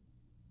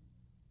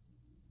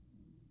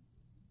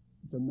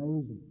 It's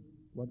amazing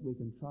what we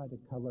can try to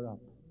cover up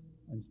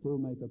and still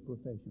make a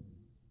profession.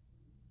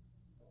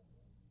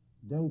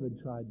 David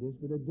tried this,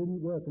 but it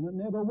didn't work, and it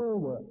never will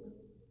work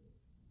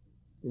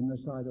in the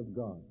sight of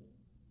God.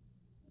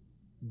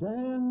 Day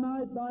and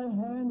night thy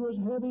hand was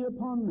heavy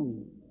upon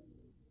me.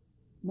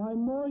 My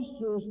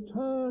moisture is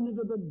turned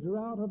into the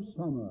drought of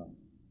summer.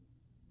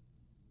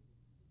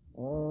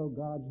 All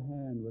God's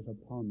hand was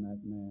upon that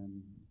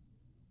man.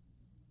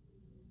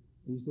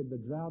 He said the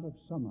drought of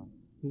summer.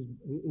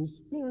 His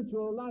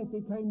spiritual life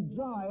became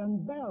dry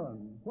and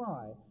barren.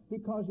 Why?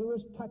 Because he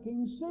was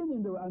tucking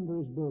sin under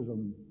his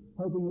bosom,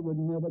 hoping it would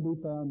never be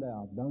found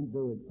out. Don't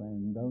do it,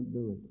 friend. Don't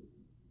do it.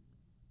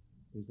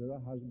 Is there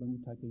a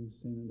husband tucking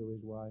sin into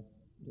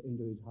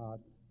his heart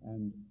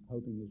and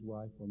hoping his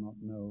wife will not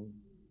know?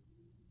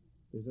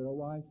 Is there a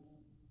wife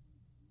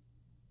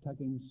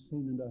tucking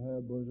sin into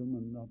her bosom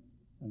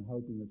and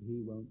hoping that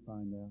he won't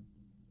find out?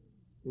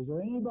 Is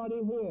there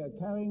anybody here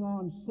carrying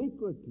on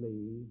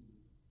secretly,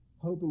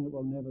 hoping it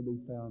will never be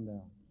found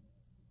out?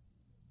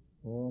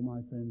 Oh,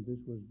 my friends, this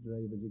was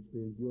David's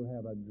experience. You'll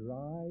have a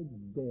dry,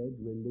 dead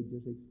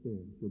religious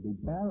experience. You'll be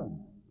barren.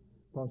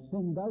 For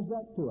sin does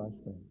that to us,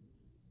 friends.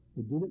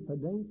 It did it for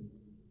David.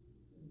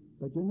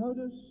 But you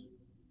notice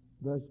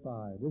verse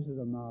 5. This is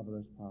a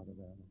marvelous part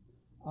about it.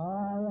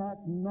 I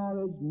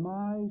acknowledge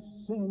my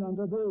sin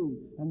unto thee,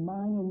 and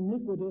mine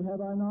iniquity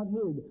have I not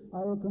hid.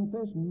 I will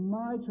confess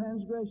my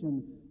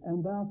transgression,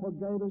 and thou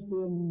forgavest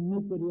the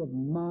iniquity of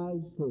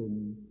my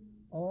sin.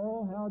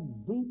 Oh, how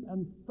deep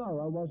and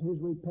thorough was his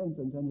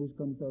repentance and his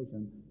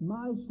confession.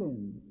 My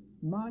sin,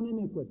 mine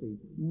iniquity,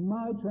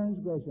 my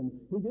transgression.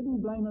 He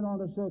didn't blame it on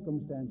the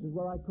circumstances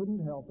where I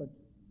couldn't help it,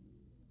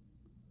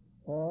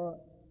 or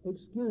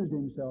excused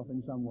himself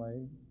in some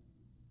way.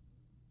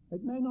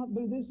 It may not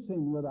be this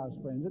sin with us,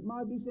 friends. It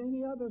might be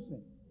any other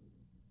sin.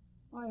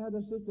 I had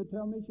a sister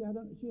tell me she had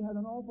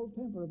an awful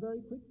temper, a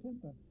very quick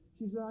temper.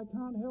 She said, I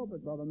can't help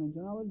it, Brother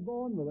Minchin. I was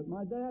born with it.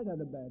 My dad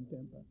had a bad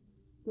temper.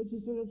 But she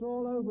said, it's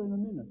all over in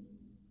a minute.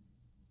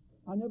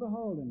 I never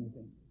hold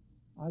anything.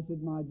 I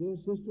said, my dear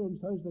sister, and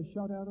so's the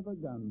shot out of a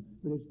gun,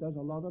 but it does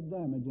a lot of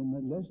damage in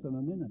less than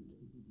a minute.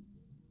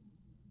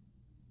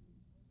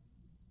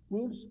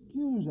 We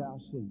excuse our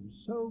sins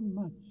so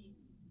much.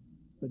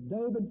 But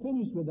David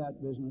finished with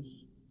that business.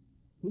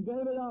 He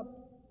gave it up.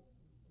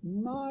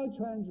 My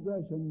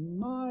transgression,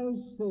 my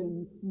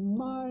sin,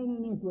 mine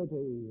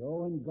iniquity.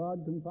 Oh, and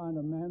God can find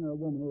a man or a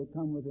woman who will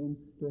come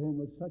to him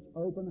with such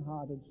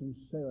open-hearted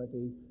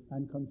sincerity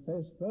and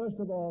confess first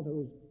of all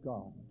to his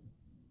God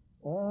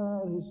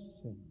all his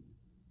sin.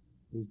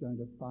 He's going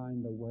to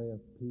find a way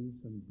of peace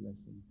and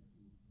blessing.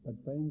 But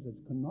friends,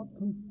 it's not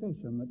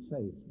confession that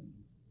saves me.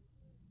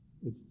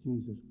 It's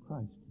Jesus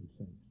Christ who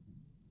saves me.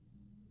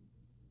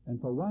 And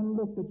for one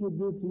look that you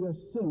give to your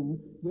sin,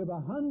 give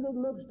 100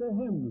 looks to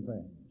Him,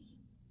 friends.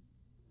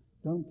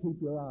 Don't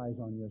keep your eyes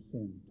on your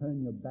sin.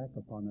 Turn your back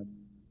upon it.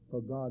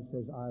 For God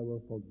says, I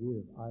will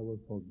forgive, I will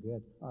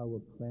forget, I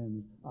will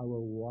cleanse, I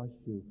will wash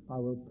you, I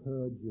will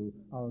purge you,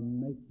 I will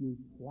make you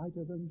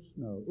whiter than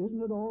snow.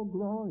 Isn't it all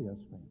glorious,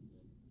 friends?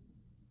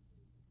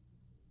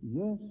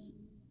 Yes.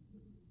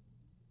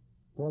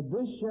 For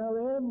this shall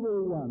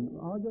everyone.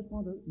 I just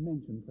want to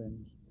mention,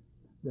 friends,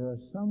 there are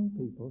some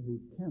people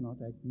who cannot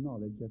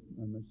acknowledge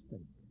a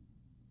mistake.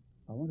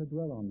 I want to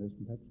dwell on this,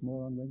 and perhaps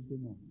more on Wednesday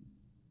morning.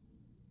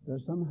 There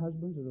are some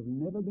husbands that have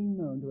never been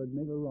known to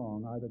admit a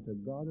wrong, either to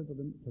God or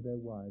to their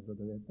wives or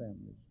to their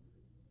families.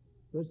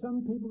 There are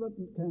some people that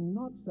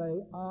cannot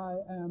say,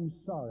 I am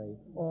sorry,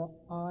 or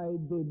I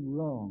did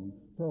wrong,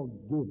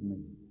 forgive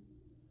me.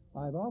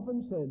 I've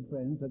often said,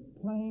 friends, that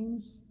plain,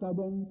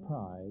 stubborn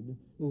pride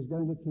is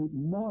going to keep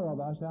more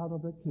of us out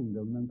of the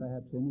kingdom than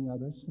perhaps any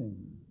other sin.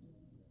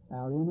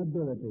 Our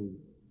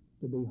inability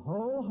to be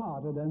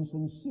wholehearted and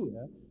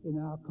sincere in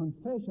our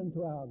confession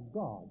to our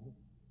God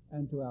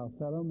and to our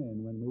fellow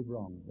men when we've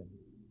wronged them.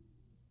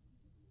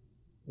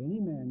 Any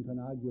man can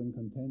argue and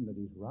contend that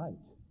he's right,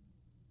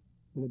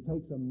 but it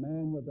takes a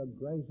man with the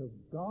grace of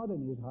God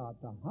in his heart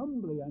to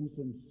humbly and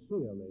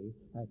sincerely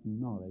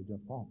acknowledge a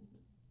fault.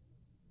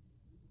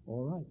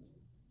 All right.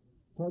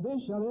 For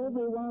this shall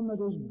every one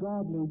that is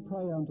godly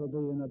pray unto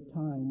thee in a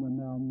time when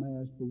thou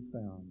mayest be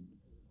found.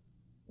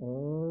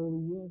 Oh,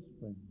 yes,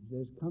 friends,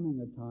 there's coming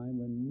a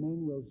time when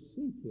men will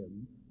seek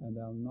Him and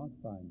they'll not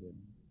find Him.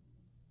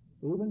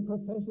 Even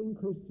professing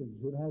Christians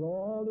who've had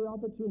all the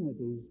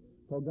opportunities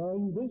for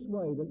going this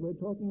way that we're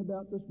talking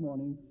about this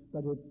morning,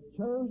 but have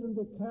chosen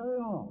to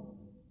carry on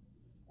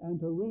and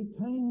to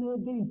retain their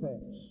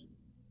defects,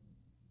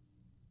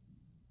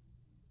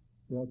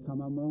 there'll come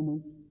a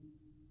moment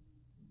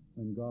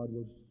when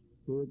God's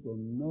Spirit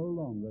will no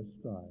longer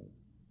strive.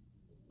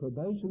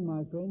 Probation,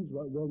 my friends,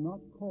 will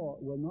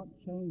not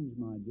change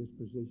my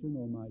disposition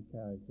or my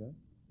character.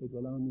 It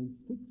will only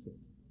fix it.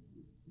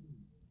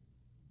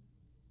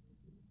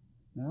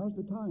 Now's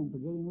the time for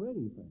getting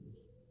ready, friends.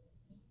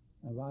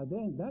 And by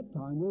then, that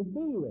time we'll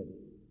be ready.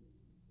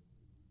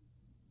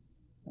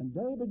 And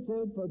David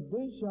said, for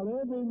this shall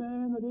every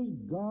man that is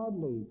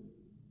godly,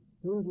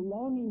 who is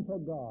longing for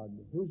God,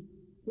 whose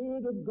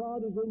Spirit of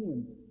God is in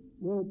him,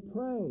 will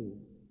pray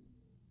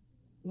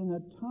in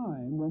a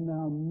time when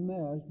thou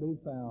mayest be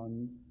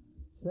found.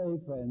 Say,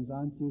 friends,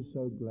 aren't you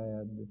so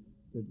glad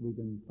that we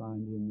can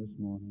find Him this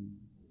morning?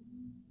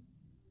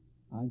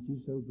 Aren't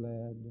you so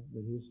glad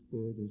that His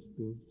Spirit is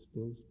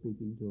still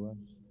speaking to us,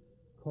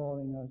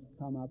 calling us,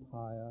 come up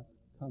higher,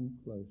 come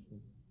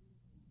closer?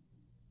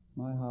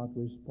 My heart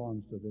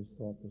responds to this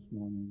thought this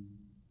morning.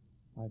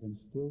 I can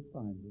still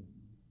find Him.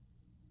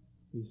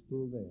 He's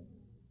still there.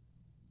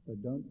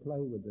 But don't play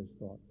with this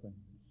thought, friends.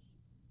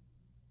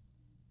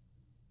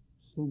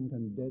 Sin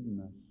can deaden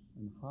us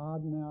and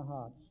harden our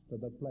hearts to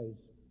the place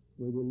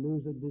where we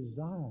lose a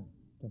desire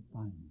to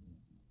find Him.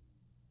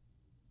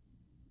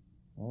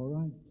 All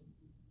right.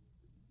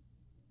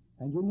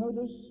 And you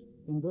notice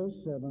in verse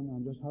 7, I'll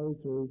just hurry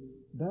through,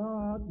 thou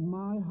art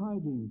my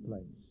hiding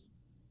place.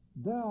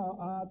 Thou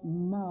art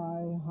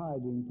my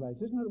hiding place.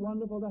 Isn't it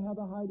wonderful to have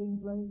a hiding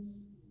place?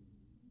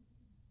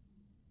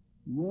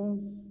 Yes.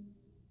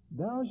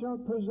 Thou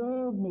shalt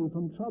preserve me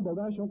from trouble.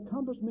 Thou shalt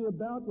compass me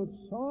about with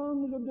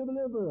songs of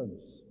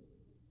deliverance.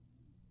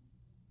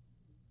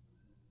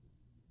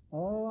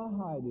 Oh,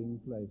 a hiding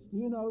place. Do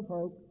you know,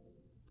 folk,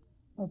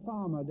 a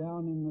farmer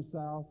down in the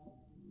south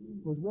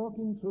was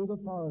walking through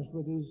the forest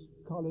with his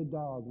collie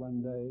dog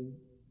one day,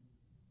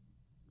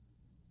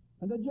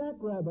 and a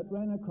jackrabbit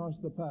ran across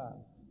the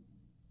path,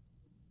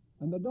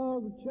 and the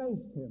dog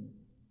chased him,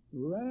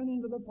 ran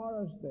into the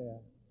forest there.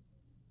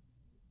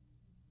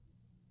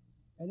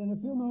 And in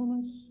a few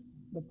moments,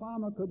 the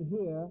farmer could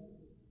hear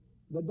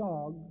the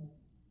dog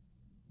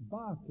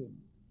barking,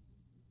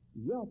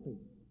 yelping,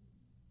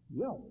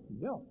 yelp,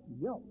 yelp,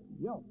 yelp,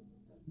 yelp.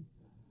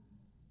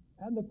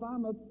 And the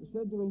farmer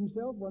said to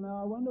himself, well,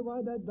 now I wonder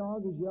why that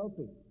dog is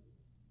yelping.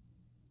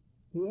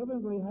 He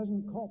evidently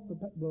hasn't caught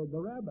the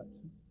rabbit.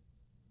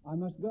 I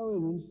must go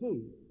in and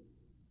see.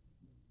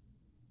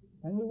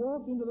 And he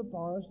walked into the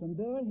forest, and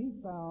there he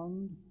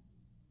found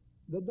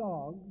the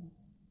dog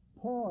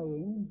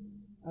pawing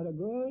at a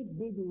great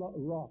big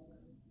rock.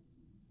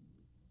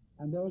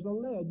 And there was a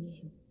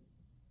ledge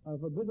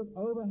of a bit of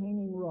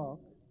overhanging rock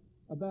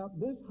about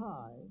this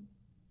high,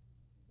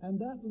 and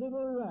that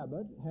little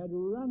rabbit had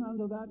run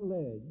under that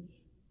ledge.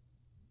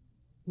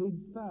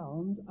 He'd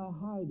found a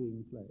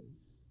hiding place.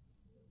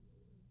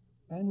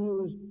 And he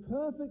was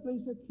perfectly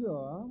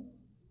secure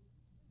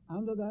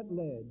under that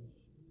ledge,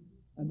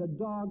 and the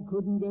dog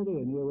couldn't get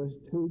in. He was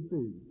too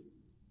big.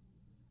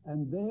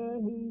 And there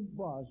he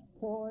was,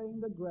 pawing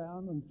the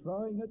ground and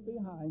throwing it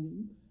behind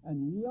him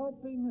and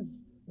yelping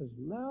as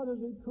loud as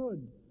he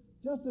could,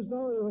 just as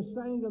though he was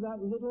saying to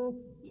that little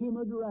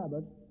timid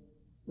rabbit.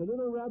 The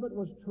little rabbit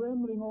was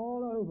trembling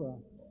all over.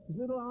 His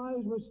little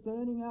eyes were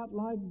standing out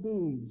like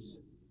beads.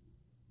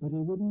 But he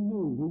wouldn't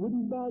move. He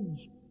wouldn't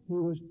budge. He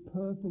was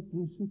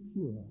perfectly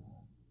secure.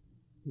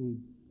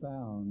 He'd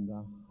found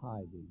a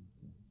hiding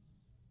place.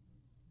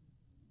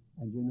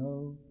 And you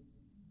know,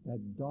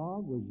 that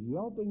dog was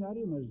yelping at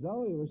him as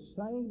though he was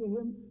saying to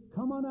him,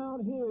 "Come on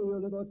out here, you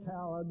little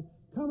coward.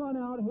 Come on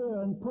out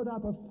here and put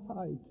up a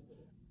fight."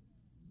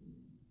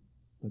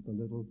 But the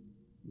little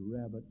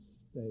rabbit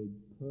stayed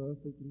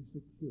perfectly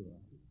secure.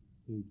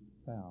 He'd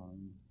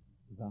found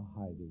the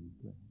hiding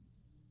place.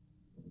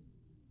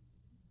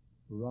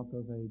 Rock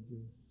of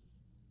Ages,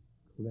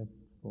 cleft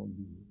for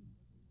me.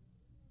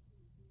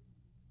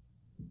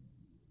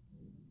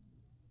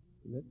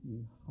 Let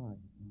me hide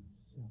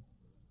myself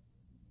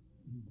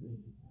in thee.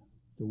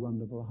 It's a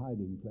wonderful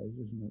hiding place,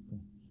 isn't it,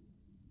 friends?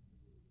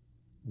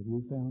 Have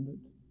you found it?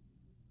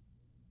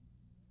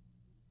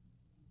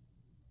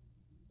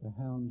 The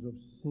hounds of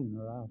sin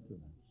are after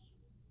us.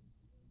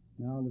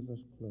 Now let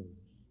us close.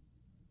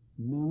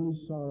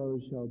 Many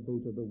sorrows shall be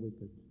to the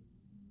wicked.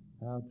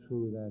 How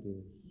true that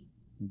is.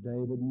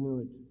 David knew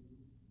it.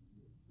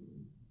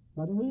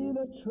 But he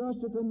that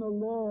trusteth in the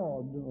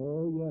Lord,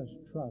 oh yes,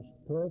 trust,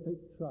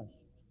 perfect trust,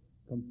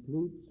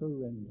 complete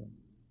surrender.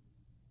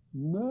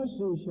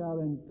 Mercy shall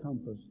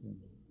encompass him.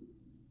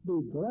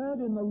 Be glad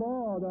in the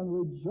Lord, and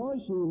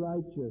rejoice, ye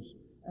righteous,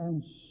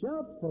 and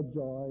shout for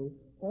joy,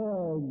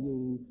 all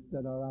ye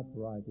that are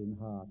upright in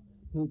heart.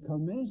 He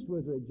commenced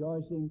with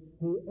rejoicing,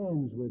 he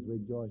ends with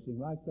rejoicing,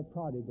 like the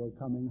prodigal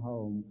coming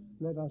home.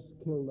 Let us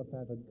kill the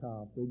fatted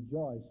calf.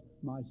 Rejoice,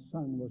 my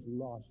son was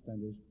lost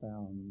and is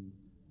found.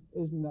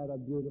 Isn't that a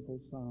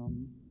beautiful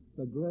psalm?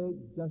 The great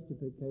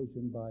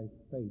justification by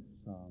faith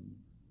psalm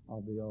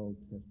of the Old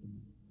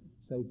Testament.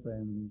 Say,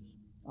 friends,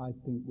 I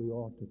think we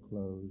ought to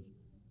close,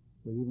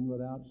 even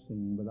without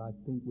singing, but I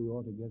think we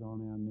ought to get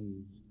on our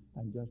knees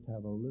and just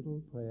have a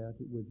little prayer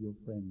with your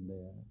friend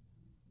there.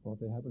 Or if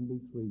there happen to be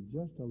three,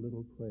 just a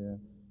little prayer,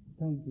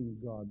 thanking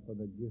God for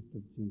the gift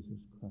of Jesus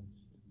Christ,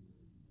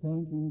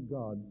 thanking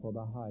God for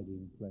the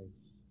hiding place,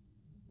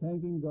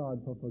 thanking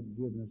God for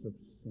forgiveness of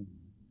sin.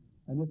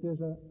 And if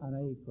there's an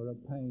ache or a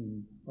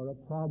pain or a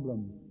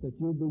problem that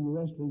you've been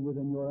wrestling with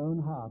in your own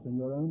heart and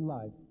your own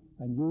life,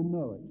 and you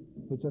know it,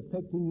 it's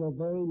affecting your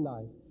very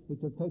life,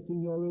 it's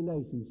affecting your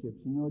relationships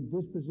and your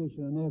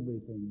disposition and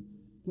everything,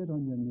 get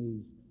on your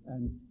knees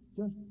and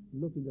just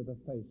look into the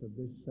face of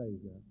this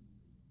Savior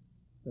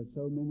that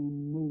so many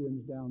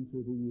millions down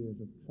through the years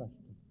have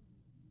trusted,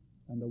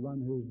 and the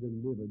one who's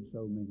delivered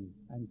so many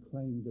and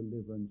claimed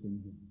deliverance in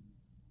him.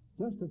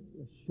 Just a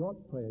short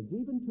prayer,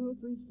 even 2 or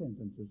 3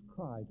 sentences,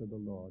 cry to the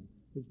Lord.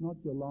 It's not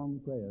your long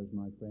prayers,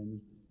 my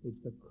friends.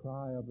 It's the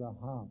cry of the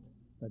heart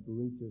that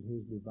reaches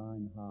his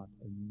divine heart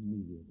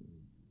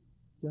immediately.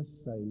 Just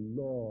say,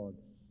 "Lord,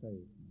 save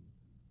me."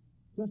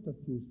 Just a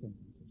few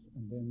sentences,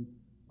 and then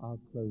I'll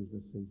close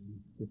the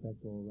season, if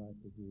that's all right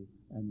with you,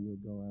 and we'll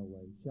go our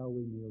way. Shall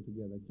we kneel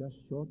together? Just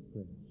short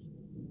prayers.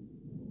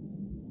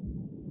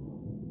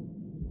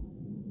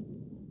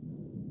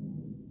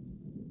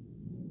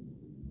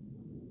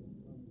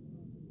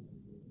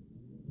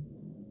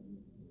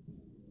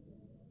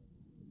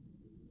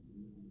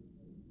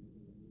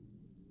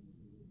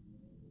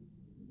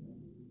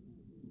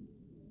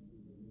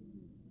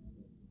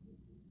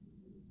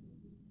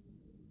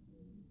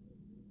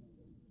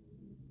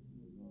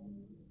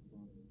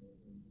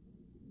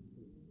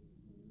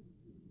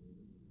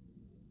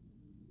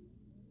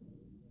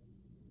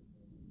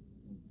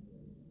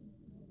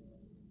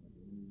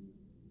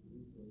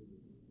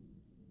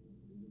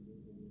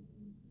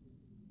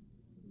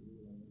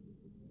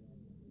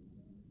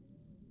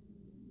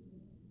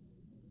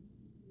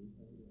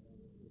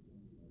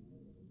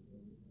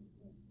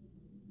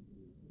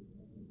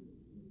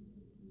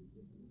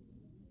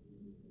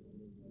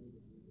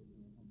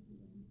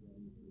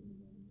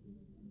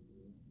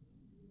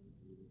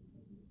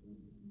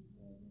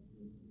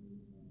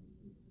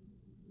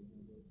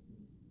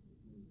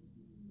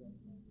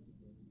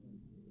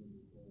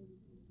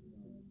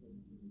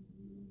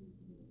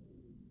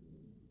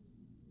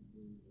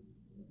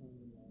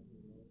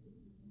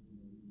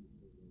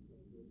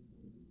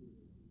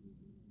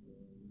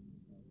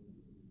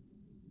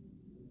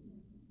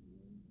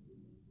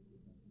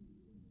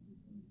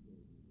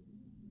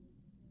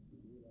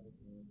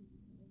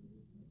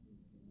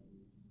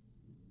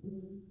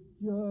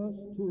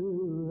 Just to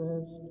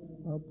rest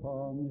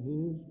upon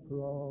his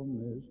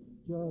promise,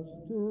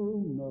 just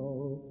to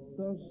know,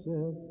 thus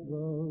saith the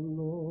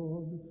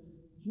Lord.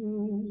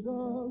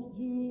 Jesus,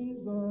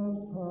 Jesus,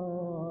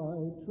 how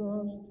I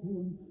trust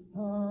him,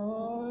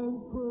 how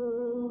I've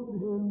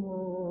proved him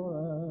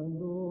o'er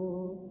and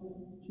o'er.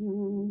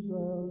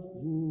 Jesus,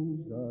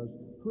 Jesus,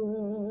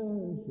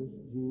 precious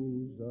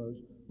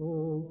Jesus,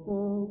 oh,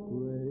 for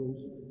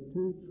grace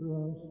to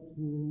trust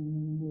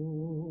him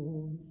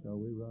more. Shall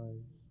we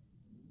rise?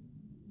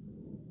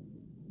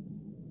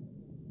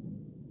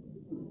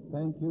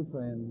 Thank you,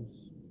 friends.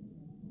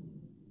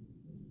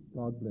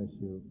 God bless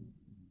you.